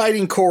ones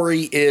fighting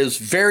Corey is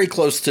very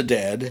close to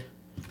dead.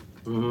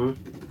 Mm-hmm.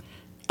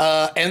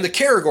 And the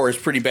Karagor is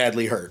pretty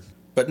badly hurt,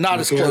 but not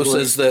as close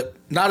as that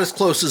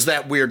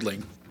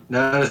weirdling.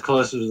 Not as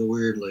close as the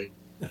weirdly.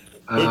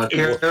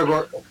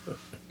 Karagor,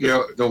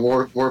 the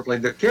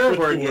Warpling. The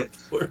Karagor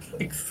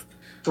gets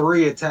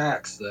 3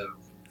 attacks, though.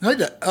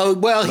 Oh,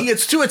 well, he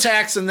gets 2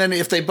 attacks, and then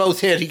if they both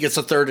hit, he gets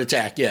a 3rd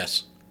attack,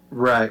 yes.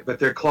 Right, but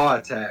they're claw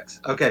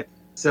attacks. Okay,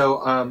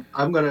 so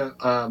I'm going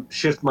to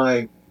shift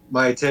my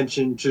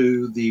attention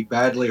to the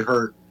badly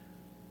hurt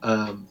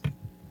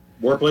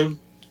Warpling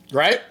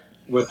Right?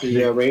 with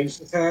the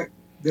ranged attack.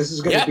 This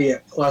is going to be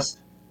at plus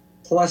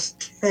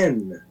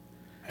 10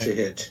 to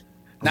hit.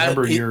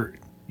 Remember, Now, your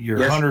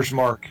Yes. hunter's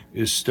mark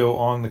is still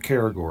on the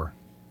Karagor.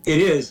 It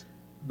is,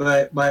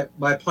 but my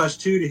plus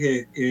 2 to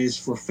hit is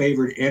for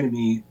favored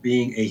enemy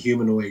being a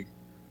humanoid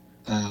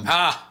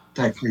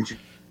type creature.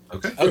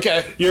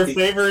 Okay. Your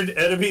favored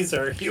enemies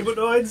are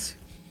humanoids?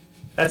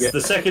 That's Yeah.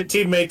 the second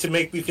teammate to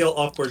make me feel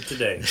awkward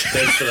today.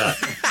 Thanks for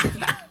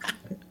that.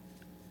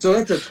 So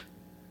that's a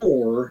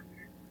 4,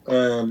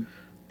 and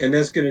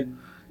that's gonna.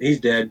 He's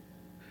dead.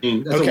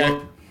 That's Okay. a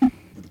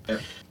 1.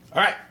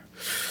 All right.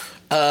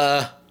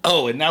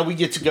 And now we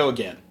get to go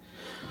again.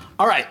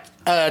 All right.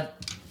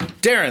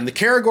 Darren, the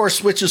Karagor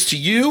switches to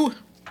you.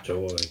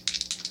 Joy.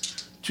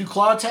 2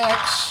 claw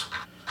attacks.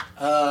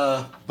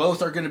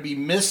 Both are going to be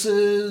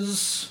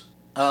misses.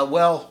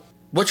 Well,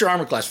 what's your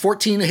armor class?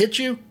 14 to hit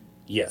you?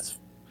 Yes.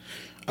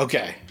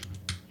 Okay.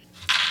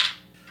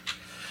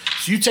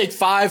 So you take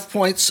 5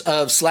 points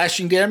of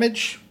slashing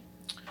damage.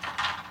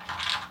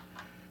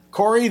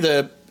 Corey,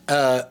 the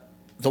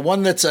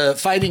one that's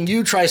fighting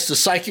you tries to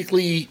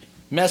psychically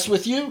mess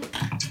with you.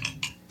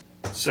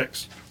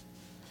 6.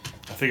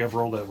 I think I've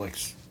rolled that like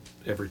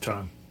every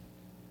time.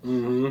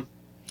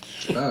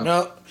 Mm-hmm. Wow.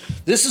 No,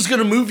 this is going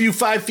to move you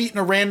 5 feet in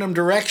a random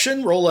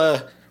direction. Roll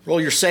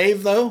your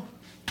save though.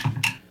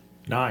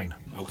 9.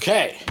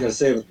 Okay. You gotta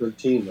save a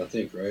 13, I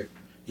think, right?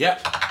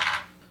 Yep.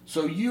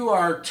 So you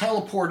are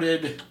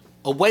teleported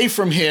away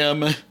from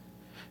him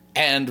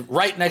and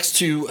right next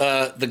to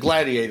the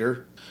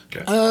gladiator.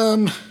 Okay.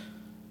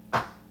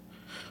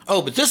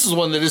 Oh, but this is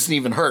one that isn't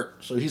even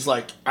hurt. So he's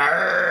like,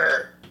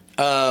 "Arr!"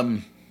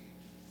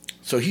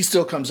 So he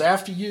still comes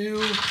after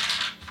you.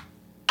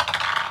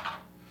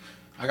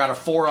 I got a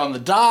 4 on the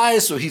die,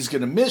 so he's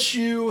going to miss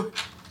you.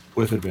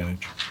 With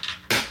advantage.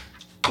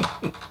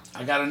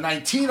 I got a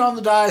 19 on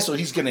the die, so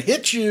he's going to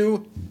hit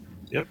you.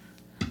 Yep.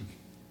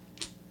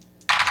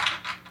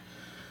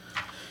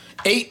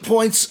 8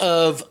 points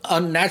of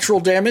unnatural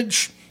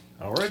damage.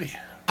 Alrighty.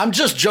 I'm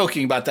just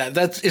joking about that.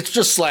 It's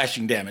just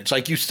slashing damage.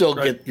 Like you still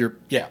get your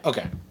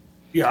okay.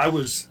 Yeah, I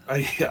was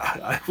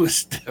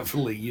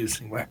definitely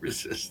using my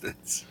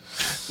resistance.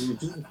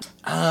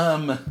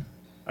 I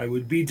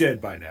would be dead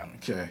by now.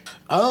 Okay.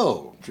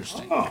 Oh,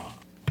 interesting. I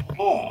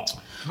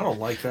don't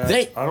like that.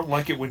 I don't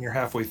like it when you're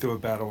halfway through a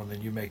battle and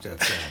then you make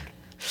that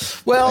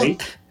sound. Well,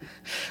 Right?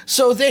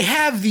 so they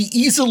have the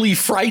easily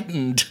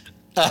frightened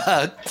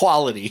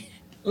quality,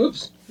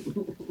 Oops.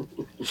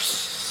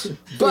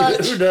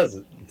 but Who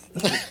doesn't?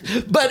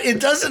 but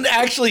it doesn't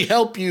actually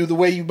help you the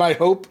way you might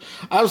hope.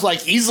 I was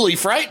like, easily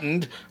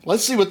frightened.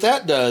 Let's see what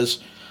that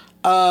does.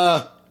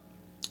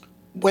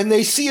 When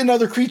they see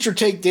another creature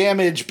take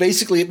damage,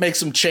 basically it makes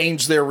them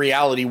change their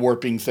reality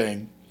warping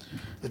thing.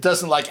 It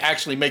doesn't like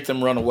actually make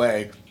them run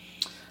away.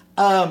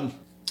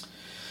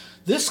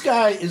 This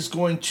guy is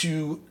going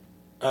to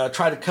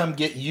try to come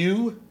get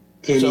you.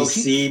 Can So you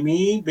he- see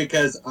me?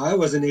 Because I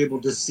wasn't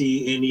able to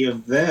see any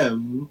of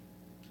them.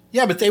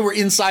 Yeah, but they were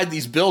inside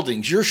these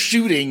buildings. You're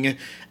shooting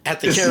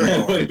at the Is that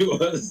Karagor. what it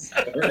was?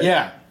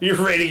 Yeah. You're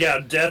raining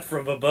out death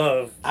from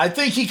above. I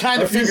think he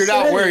kind of I'm just figured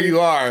out where saying.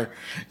 you are.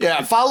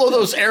 Yeah, follow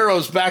those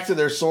arrows back to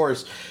their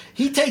source.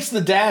 He takes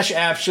the dash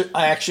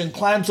action,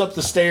 climbs up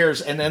the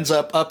stairs, and ends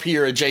up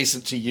here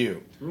adjacent to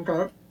you.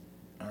 Okay.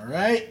 All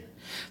right.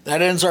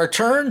 That ends our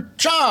turn.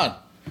 John,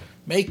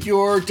 make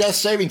your death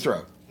saving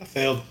throw. I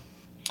failed.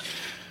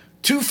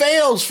 2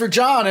 fails for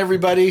John,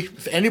 everybody.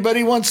 If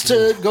anybody wants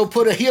to go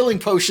put a healing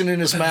potion in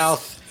his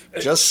mouth,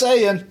 just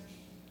saying.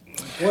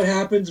 What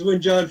happens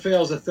when John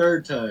fails a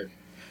 3rd time?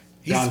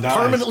 John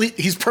dies.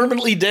 He's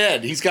permanently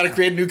dead. He's got to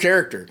create a new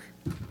character.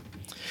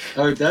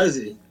 Oh, does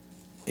he?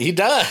 He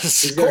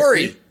does. He's got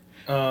Corey.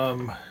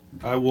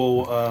 I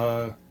will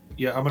I'm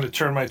going to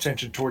turn my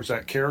attention towards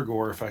that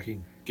Karagor if I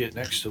can get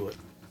next to it.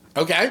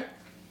 Okay.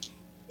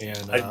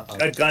 And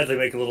I'd gladly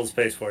make a little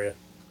space for you.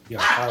 yeah,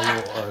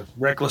 I will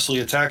recklessly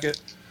attack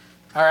it.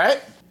 All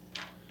right.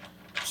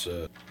 It's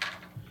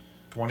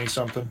 20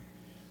 something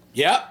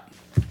Yep.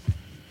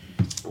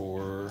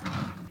 for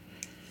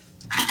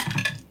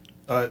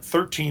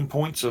 13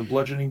 points of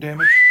bludgeoning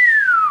damage.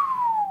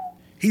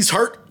 He's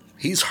hurt.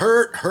 He's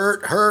hurt.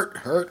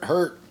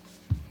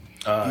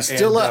 He's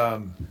still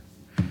up.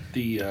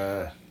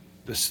 The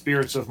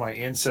spirits of my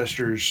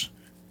ancestors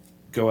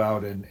go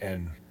out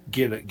and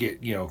get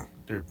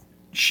they're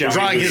shouting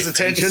drawing his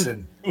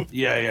attention.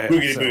 Yeah.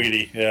 Boogity, So,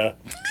 boogity, yeah.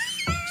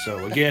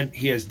 so again,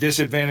 he has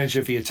disadvantage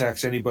if he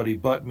attacks anybody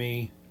but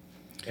me,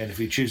 and if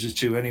he chooses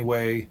to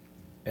anyway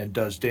and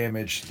does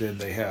damage, then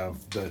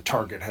the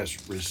target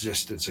has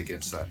resistance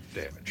against that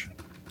damage.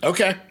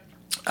 Okay.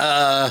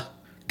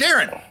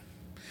 Darren,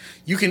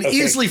 you can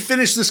easily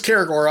finish this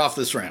Karagor off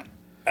this round.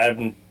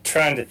 I'm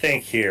trying to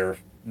think here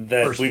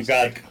that First we've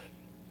got.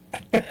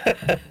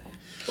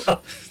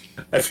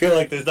 I feel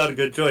like there's not a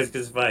good choice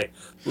because if I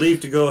leave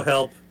to go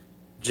help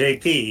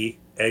JP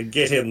and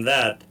get him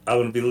that, I'm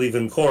going to be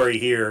leaving Corey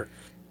here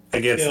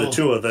against the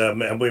two of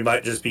them, and we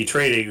might just be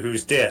trading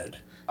who's dead.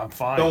 I'm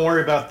fine. Don't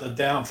worry about the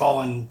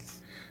downfallen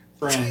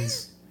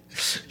friends.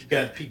 You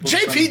got people.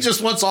 JP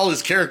just wants all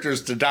his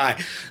characters to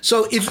die.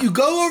 So if you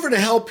go over to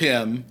help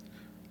him,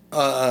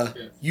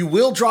 you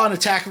will draw an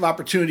attack of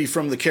opportunity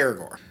from the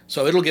Karagor.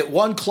 So it'll get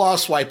one claw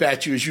swipe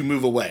at you as you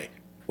move away.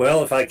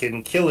 Well, if I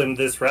can kill him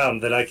this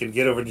round, then I can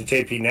get over to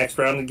JP next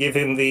round and give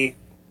him the.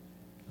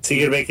 Is he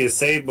going to make his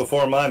save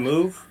before my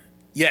move?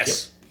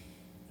 Yes.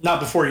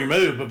 Not before you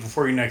move, but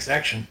before your next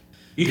action.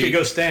 You could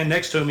go stand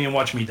next to me and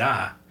watch me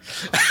die.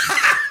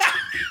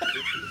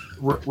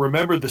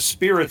 Remember, the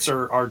spirits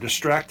are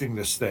distracting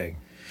this thing.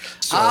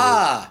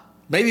 So,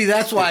 Maybe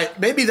that's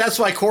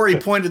why Corey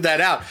pointed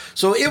that out.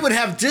 So it would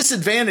have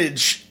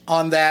disadvantage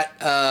on that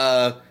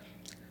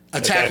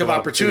attack of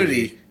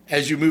opportunity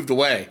as you moved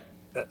away.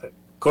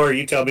 Corey,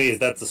 you tell me, is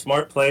that the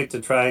smart play to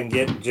try and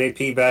get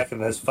JP back in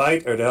this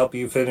fight, or to help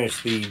you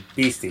finish the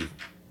beastie?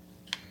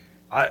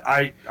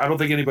 I don't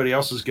think anybody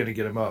else is going to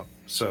get him up.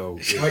 So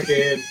I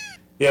can.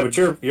 Yeah, but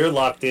you're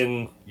locked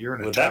in you're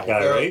in a with that tower.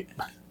 guy, right?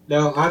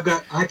 No, I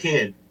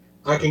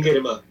can get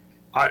him up.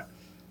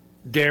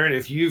 Darren,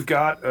 if you've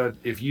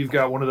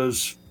got one of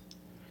those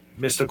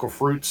mystical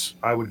fruits,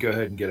 I would go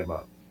ahead and get him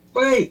up.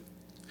 Wait.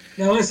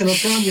 Now listen, I'm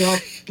telling you, I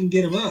can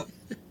get him up,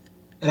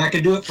 and I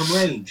can do it from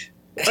range.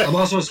 I'm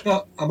also a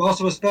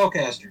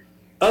spellcaster.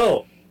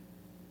 Oh,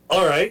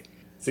 all right.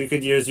 So you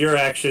could use your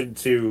action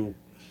to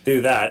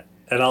do that,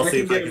 and I'll I see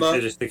can if I get can him up.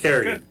 finish the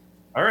carrigan.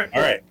 All right.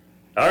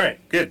 All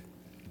right. Good.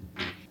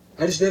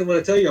 I just didn't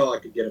want to tell you all I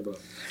could get him up.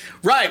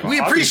 Right. We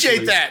appreciate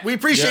obviously. that. We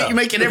appreciate Yeah. you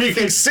making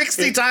everything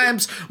 60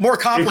 times more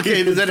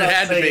complicated than it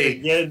had to be.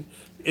 Again,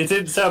 it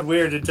didn't sound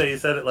weird until you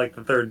said it like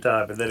the third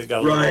time, and then it got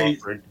a little Right.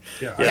 awkward.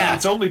 Yeah.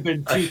 It's only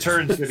been 2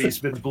 turns that he's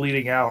been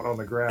bleeding out on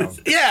the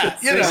ground. Yeah,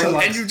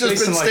 and you've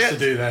just been likes to standing.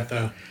 do that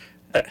though.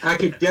 I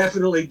could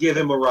definitely give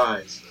him a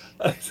rise.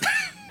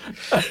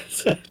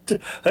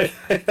 I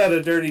had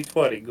a dirty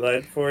 20.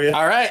 Glad for you.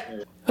 All right.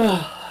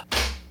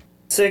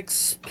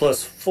 6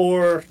 plus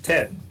 4,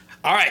 10.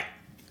 All right.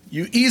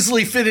 You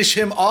easily finish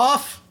him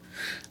off.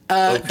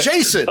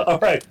 Jason. All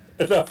right.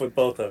 Enough with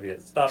both of you.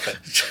 Stop it.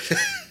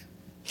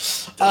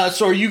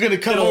 So are you going to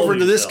come Kill over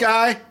to this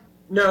yourself. guy?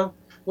 No,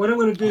 what I'm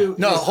going to do.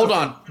 No, is- hold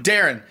on.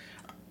 Darren.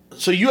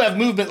 So you have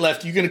movement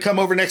left. You going to come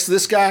over next to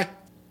this guy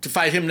to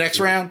fight him next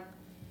round?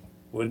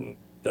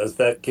 Does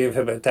that give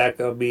him attack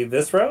on me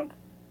this round?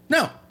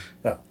 No.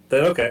 No.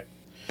 Then okay.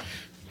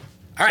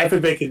 All I've right.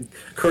 been making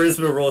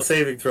charisma roll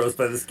saving throws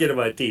by the skin of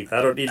my teeth.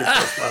 I don't need to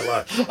test my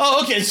luck.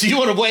 Oh, okay. So you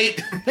want to wait?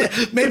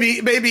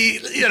 maybe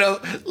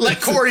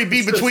let Corey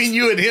be between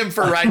you and him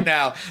for right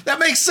now. That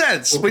makes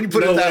sense when you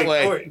put it that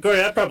way.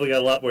 Corey, I've probably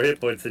got a lot more hit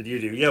points than you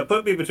do. Yeah,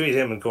 put me between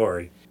him and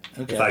Corey,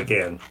 if I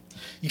can.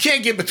 You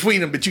can't get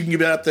between them, but you can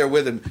get up there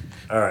with him.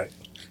 All right.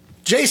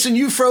 Jason,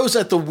 you froze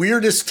at the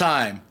weirdest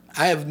time.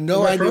 I have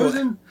no Am I idea.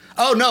 frozen?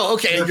 Oh no!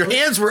 Okay, your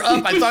hands were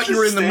up. I thought you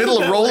were in the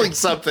middle of rolling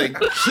something.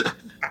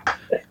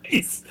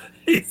 He's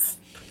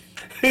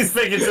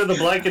making sure the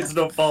blankets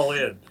don't fall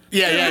in.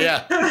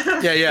 Yeah.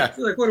 I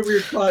feel like what a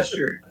weird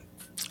posture.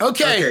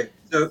 Okay.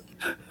 So,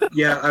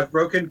 yeah, I've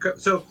broken.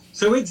 So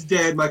it's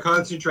dead. My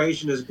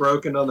concentration is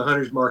broken on the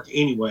Hunter's Mark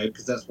anyway,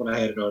 because that's what I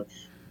had it on.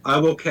 I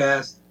will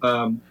cast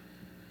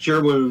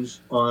Cure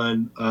Wounds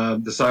on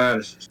the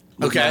Psionicis.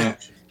 Okay.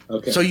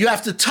 Okay. So you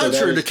have to touch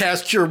that her is- to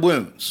cast Cure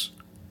Wounds.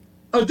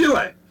 Oh, do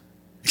I?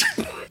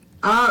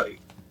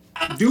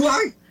 Do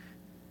I?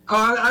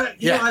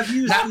 Yeah. I've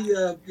used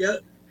Now- yeah.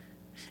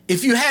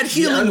 If you had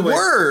Healing other way.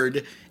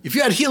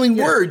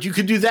 Word, you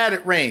could do that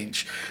at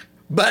range.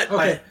 But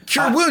Okay.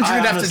 Cure I- Wounds, I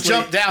you'd have to honestly-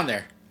 jump down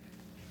there.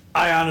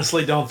 I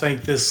honestly don't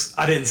think this.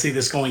 I didn't see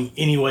this going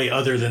any way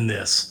other than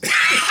this.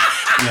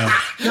 No.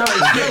 No,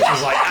 I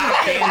was like,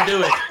 I can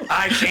do it.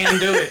 I can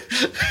do it.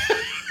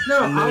 no,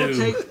 I No. will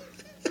take.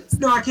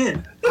 No, I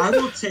can.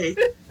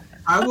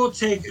 I will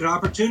take an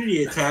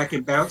opportunity attack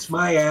and bounce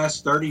my ass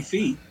 30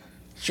 feet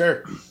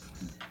Sure.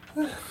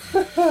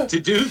 to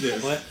do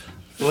this.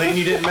 Glenn,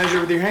 you didn't measure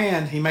with your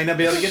hand. He may not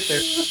be able to get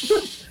there.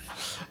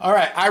 All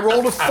right. I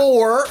rolled a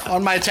 4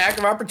 on my attack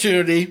of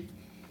opportunity.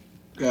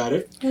 Got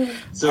it.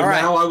 So All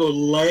right. now I will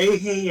lay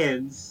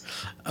hands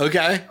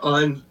Okay.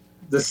 on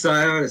the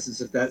Psionicis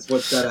if that's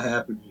what's got to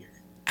happen here.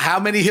 How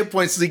many hit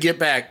points did he get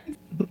back?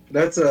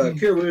 That's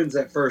Cure Wounds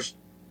at first.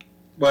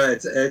 Well,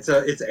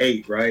 it's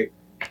 8, right?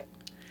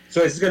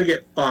 So it's going to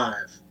get 5.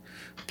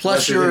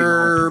 Plus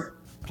your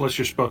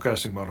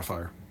spellcasting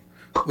modifier.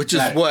 Which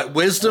is what?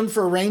 Wisdom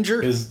for a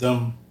ranger?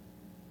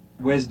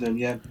 Wisdom,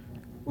 yeah.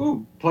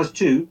 Ooh, plus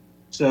 2.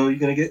 So you're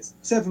going to get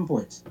 7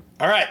 points.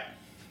 All right.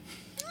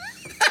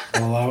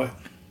 I'll allow it.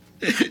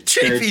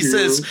 JP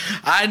says,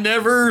 I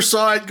never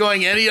saw it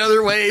going any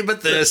other way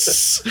but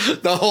this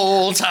the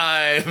whole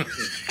time.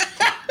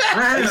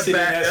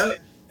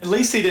 At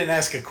least he didn't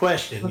ask a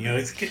question. You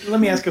know, let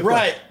me ask a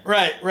question.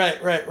 Right.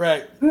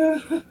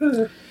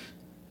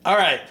 All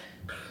right.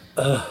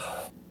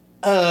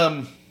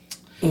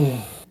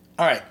 All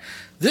right.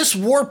 This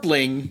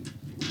Warpling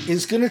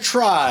is going to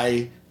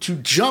try to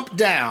jump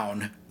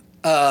down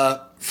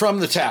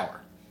from the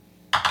tower.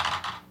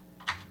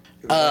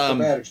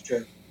 Mathematics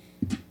check.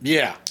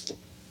 Yeah.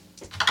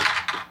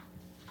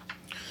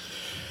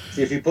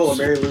 See if you pull a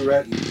Mary Lou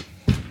Retton.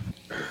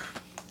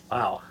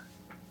 Wow.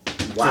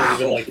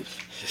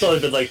 It's only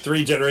been like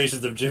 3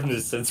 generations of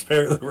gymnasts since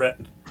Mary Lou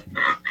Retton.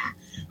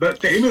 But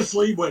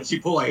famously, when she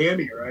pull a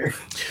hammy, right?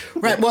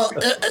 Right. Well,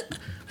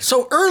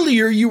 so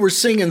earlier you were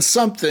singing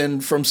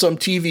something from some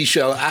TV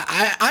show.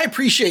 I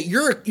appreciate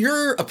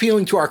you're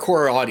appealing to our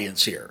core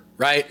audience here,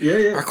 right?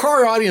 Yeah. Our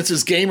core audience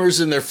is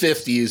gamers in their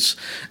 50s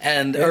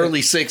and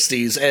early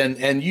 60s,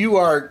 and you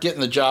are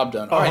getting the job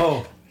done. All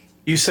right.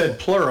 You said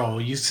plural.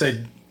 You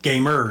said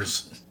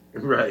gamers.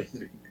 Right.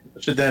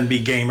 Should then be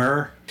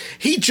gamer.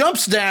 He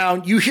jumps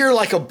down. You hear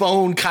like a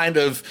bone kind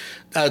of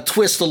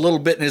twist a little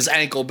bit in his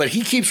ankle, but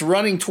he keeps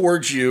running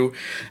towards you.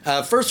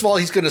 First of all,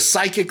 he's going to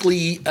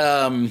psychically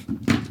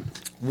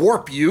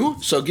warp you.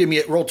 So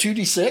roll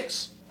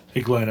 2d6. Hey,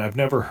 Glenn, I've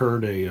never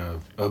heard a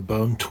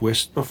bone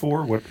twist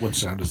before. What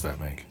sound does that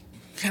make?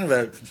 Kind of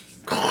a...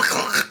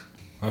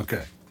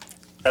 Okay.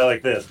 I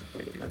like this.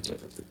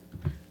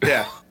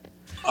 Yeah.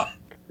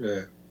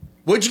 Yeah.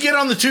 What'd you get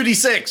on the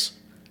 2d6?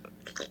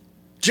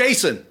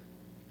 Jason.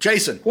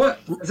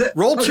 What? Is that?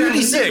 Roll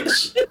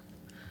 2d6.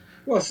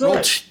 Well,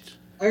 so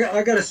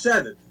I got a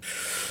 7.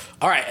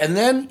 All right, and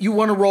then you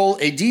want to roll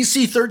a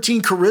DC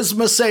 13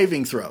 charisma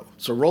saving throw.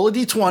 So roll a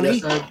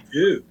d20. Yes, I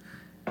do.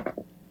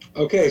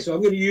 Okay, so I'm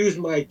going to use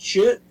my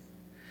chit.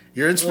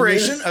 Your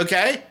inspiration.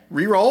 Okay.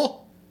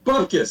 Reroll.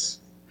 Buckus.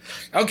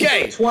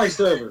 Okay. Twice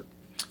over.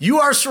 You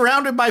are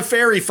surrounded by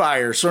fairy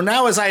fire. So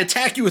now as I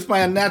attack you with my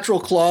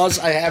unnatural claws,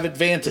 I have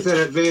advantage. It's an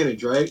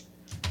advantage, right?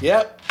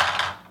 Yep.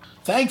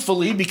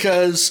 Thankfully,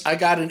 because I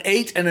got an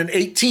 8 and an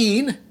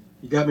 18.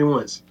 You got me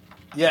once.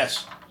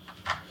 Yes.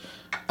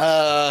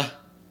 It's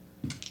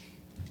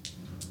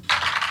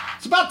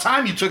about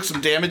time you took some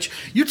damage.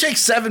 You take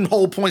 7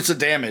 whole points of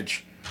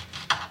damage.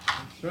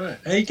 Right.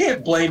 Hey, you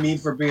can't blame me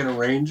for being a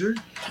ranger.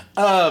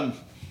 And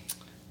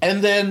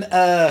then,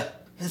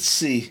 let's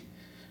see.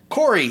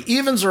 Corey,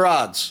 evens or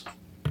odds?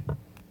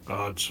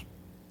 Odds.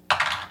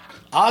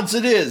 Odds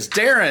it is.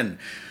 Darren,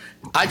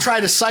 I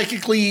try to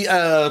psychically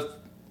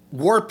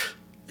warp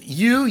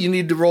you. You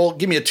need to roll.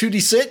 Give me a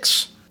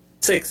 2d6.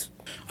 6.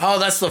 Oh,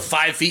 that's the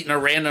 5 feet in a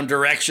random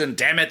direction.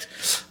 Damn it.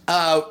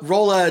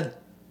 Roll a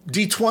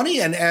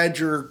d20 and add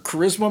your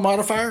charisma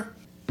modifier.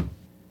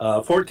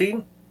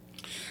 14.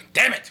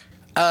 Damn it.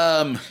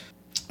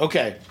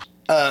 Okay.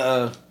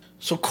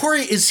 So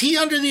Corey, is he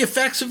under the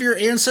effects of your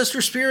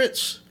ancestor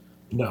spirits?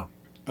 No.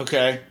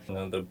 Okay.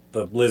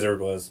 The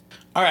blizzard was.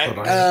 All right.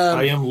 But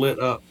I am lit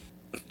up.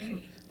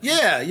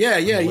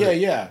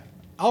 Yeah.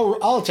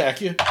 I'll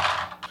attack you.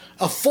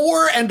 A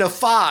 4 and a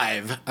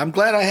 5. I'm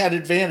glad I had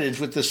advantage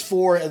with this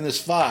 4 and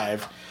this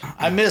 5.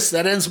 I missed.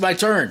 That ends my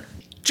turn.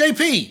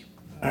 JP.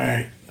 All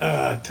right.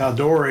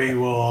 Taldori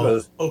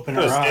will open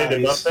her Stand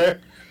him up eyes.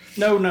 there?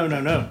 No.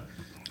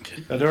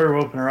 Taldori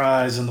will open her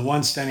eyes, and the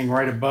one standing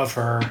right above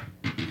her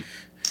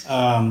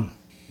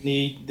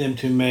need them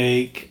to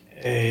make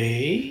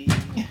a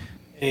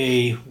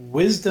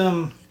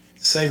wisdom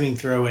saving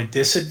throw at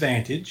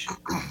disadvantage.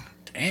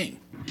 Dang.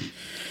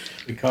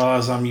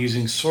 Because I'm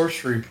using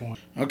sorcery point.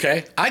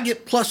 Okay. I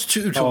get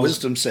 +2 to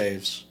wisdom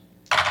saves.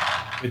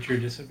 At your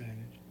disadvantage.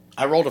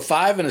 I rolled a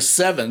 5 and a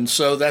 7,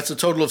 so that's a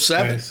total of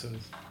 7. Okay, so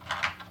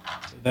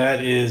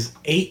that is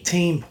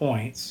 18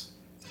 points.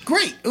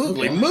 Great.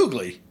 Oogly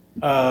moogly.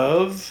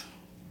 Of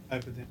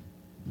that.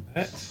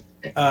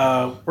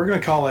 We're going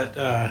to call it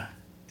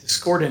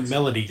discordant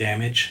melody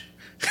damage.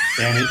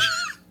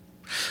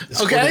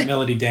 Discordant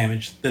melody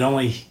damage that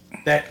only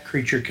that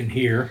creature can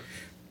hear.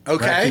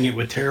 Wrecking it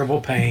with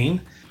terrible pain.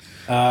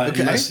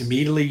 It must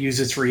immediately use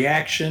its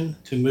reaction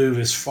to move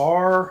as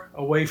far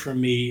away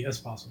from me as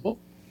possible.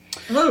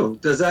 Oh,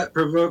 does that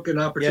provoke an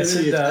opportunity? Yes,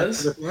 it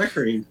does. With my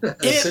cream?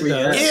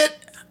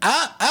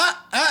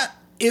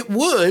 It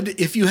would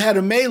if you had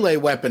a melee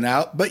weapon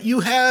out, but you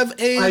have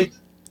a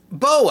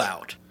bow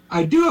out.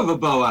 I do have a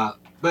bow out,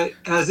 but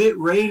as it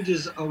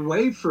ranges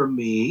away from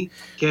me,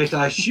 can't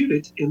I shoot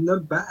it in the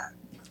back?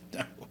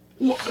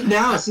 Well,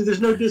 now, see, there's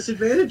no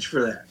disadvantage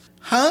for that.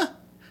 Huh?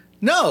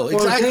 No,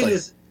 exactly. Well, the thing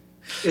is,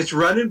 it's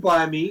running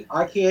by me.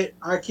 I can't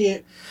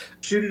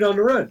shoot it on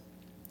the run.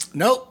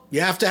 Nope.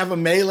 You have to have a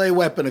melee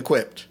weapon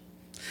equipped.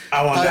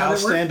 I want to now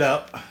stand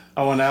up.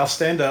 I will now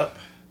stand up.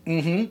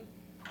 Mm-hmm.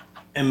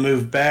 And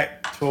move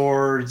back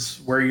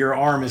towards where your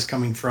arm is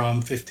coming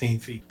from, 15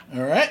 feet.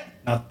 All right.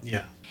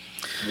 Yeah.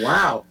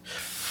 Wow.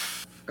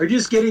 Are you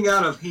just getting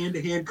out of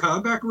hand-to-hand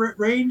combat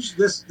range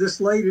this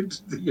late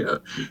into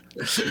the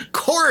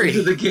Corey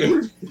into the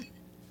game?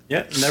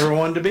 Yep. Never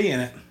wanted to be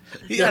in it.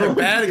 He had a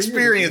bad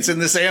experience in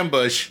this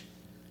ambush.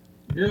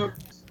 Yep.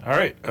 All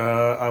right.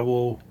 I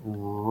will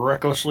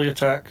recklessly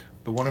attack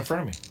the one in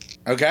front of me.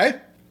 Okay.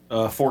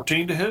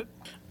 14 to hit.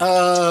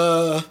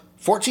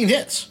 14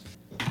 hits.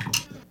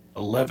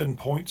 11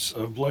 points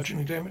of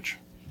bludgeoning damage.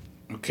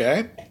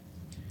 Okay.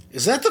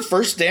 Is that the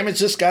first damage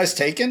this guy's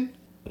taken?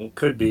 It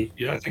could be.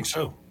 Yeah, I think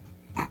so.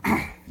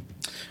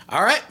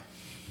 All right.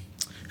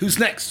 Who's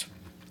next?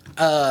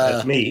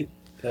 That's me.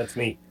 That's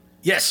me.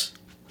 Yes.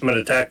 I'm going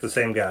to attack the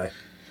same guy.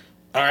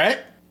 All right.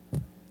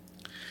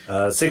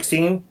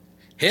 16.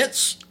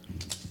 Hits.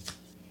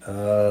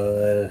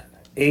 8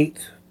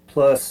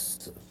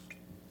 plus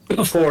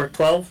 4,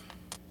 12.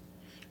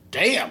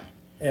 Damn.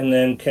 And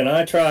then can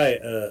I try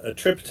a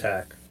trip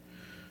attack?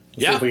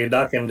 See Yeah. if we can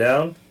knock him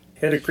down.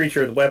 Hit a creature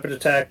with a weapon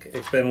attack.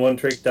 Expend 1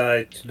 trick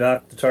die to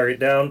knock the target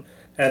down.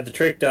 Add the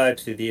trick die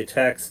to the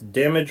attack's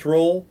damage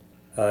roll.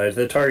 If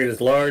the target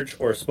is large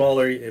or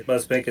smaller, it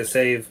must make a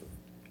save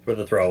for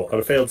the throw. On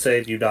a failed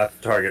save, you knock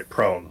the target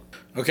prone.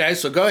 Okay,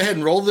 so go ahead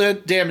and roll the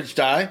damage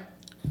die.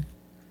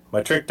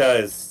 My trick die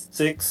is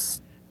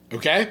 6.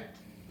 Okay.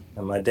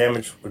 And my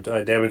damage, what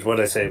did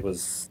I say,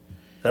 was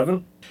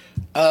 7?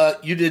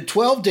 You did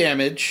 12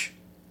 damage.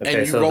 Okay,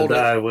 and you so rolled the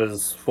die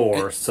was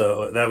 4,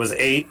 so that was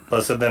 8,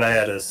 plus and then I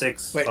had a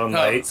 6 on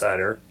my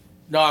 8-sider.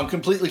 No, I'm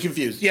completely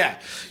confused. Yeah,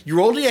 you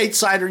rolled the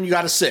 8-sider and you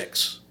got a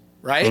 6,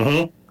 right?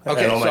 Mm-hmm.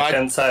 Okay, and on so my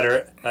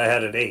 10-sider, I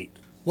had an 8.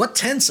 What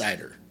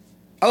 10-sider?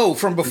 Oh,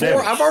 from before?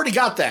 Damage. I've already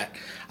got that.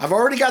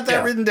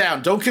 Written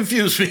down. Don't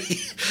confuse me.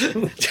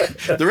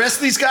 The rest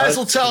of these guys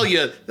will tell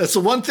you. That's the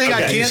one thing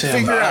I can't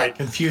figure out.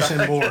 Confuse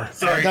him more.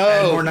 Sorry.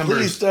 No, more numbers.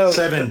 please don't.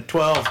 7,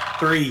 12,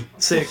 3,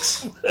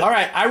 6. All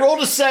right, I rolled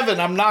a 7.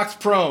 I'm knocked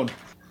prone.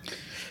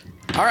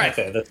 All right.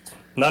 Okay, that's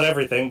not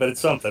everything, but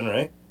it's something,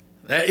 right?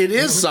 It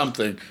is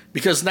something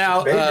because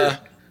now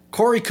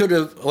Corey could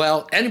have.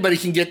 Well, anybody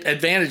can get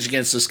advantage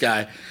against this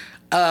guy.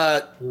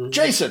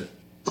 Jason,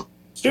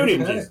 Shoot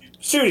him, Okay. please.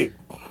 Shoot him.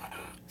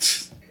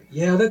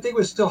 Yeah, that thing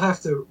would still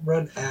have to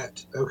run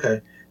at. Okay.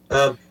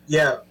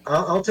 Yeah,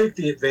 I'll take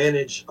the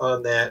advantage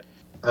on that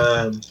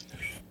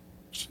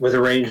with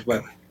a ranged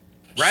weapon.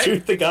 right?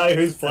 Shoot the guy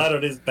who's flat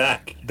on his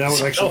back. That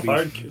would actually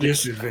hard. be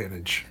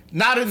disadvantage.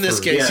 Not in this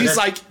case. Yeah, he's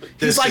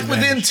like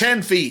within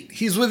 10 feet.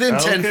 He's within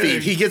 10 Okay.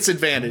 feet. He gets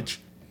advantage.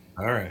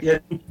 All right. Yeah,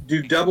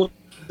 do double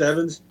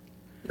 7s.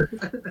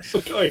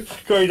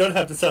 Corey, you don't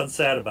have to sound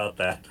sad about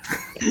that.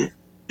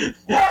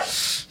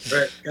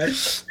 Right,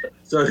 guys.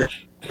 So,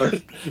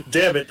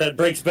 Damn it, that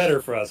breaks better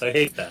for us. I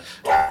hate that.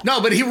 No,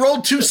 but he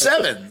rolled 2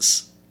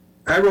 7s.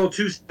 I rolled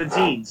 2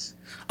 17s.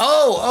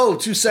 Oh,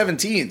 2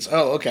 17s.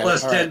 Oh, okay.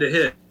 Plus All 10 right. to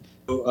hit.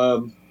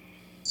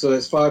 So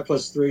that's 5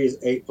 plus 3 is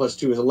 8 plus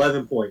 2 is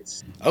 11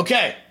 points.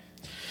 Okay.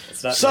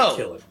 It's not So- gonna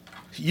kill it.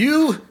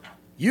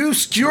 You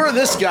skewer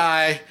this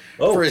guy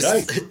Oh, for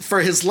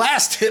nice. his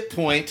last hit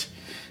point,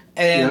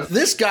 and Yeah.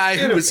 this guy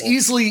who was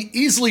Beautiful.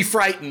 easily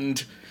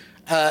frightened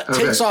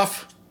takes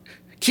off,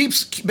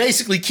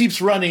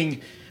 keeps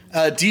running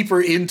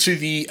deeper into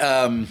the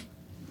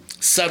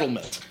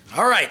settlement.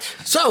 All right.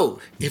 So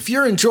if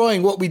you're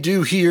enjoying what we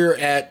do here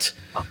at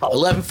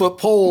 11 Foot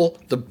Pole,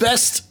 the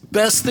best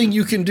thing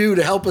you can do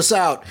to help us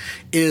out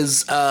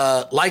is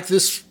like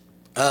this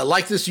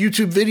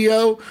YouTube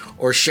video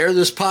or share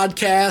this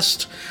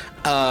podcast.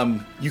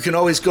 You can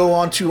always go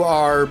on to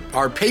our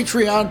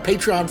Patreon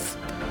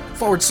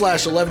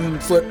 /11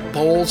 Foot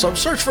Pole. So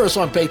search for us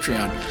on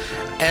Patreon.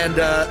 And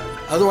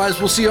otherwise,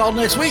 we'll see you all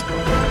next week.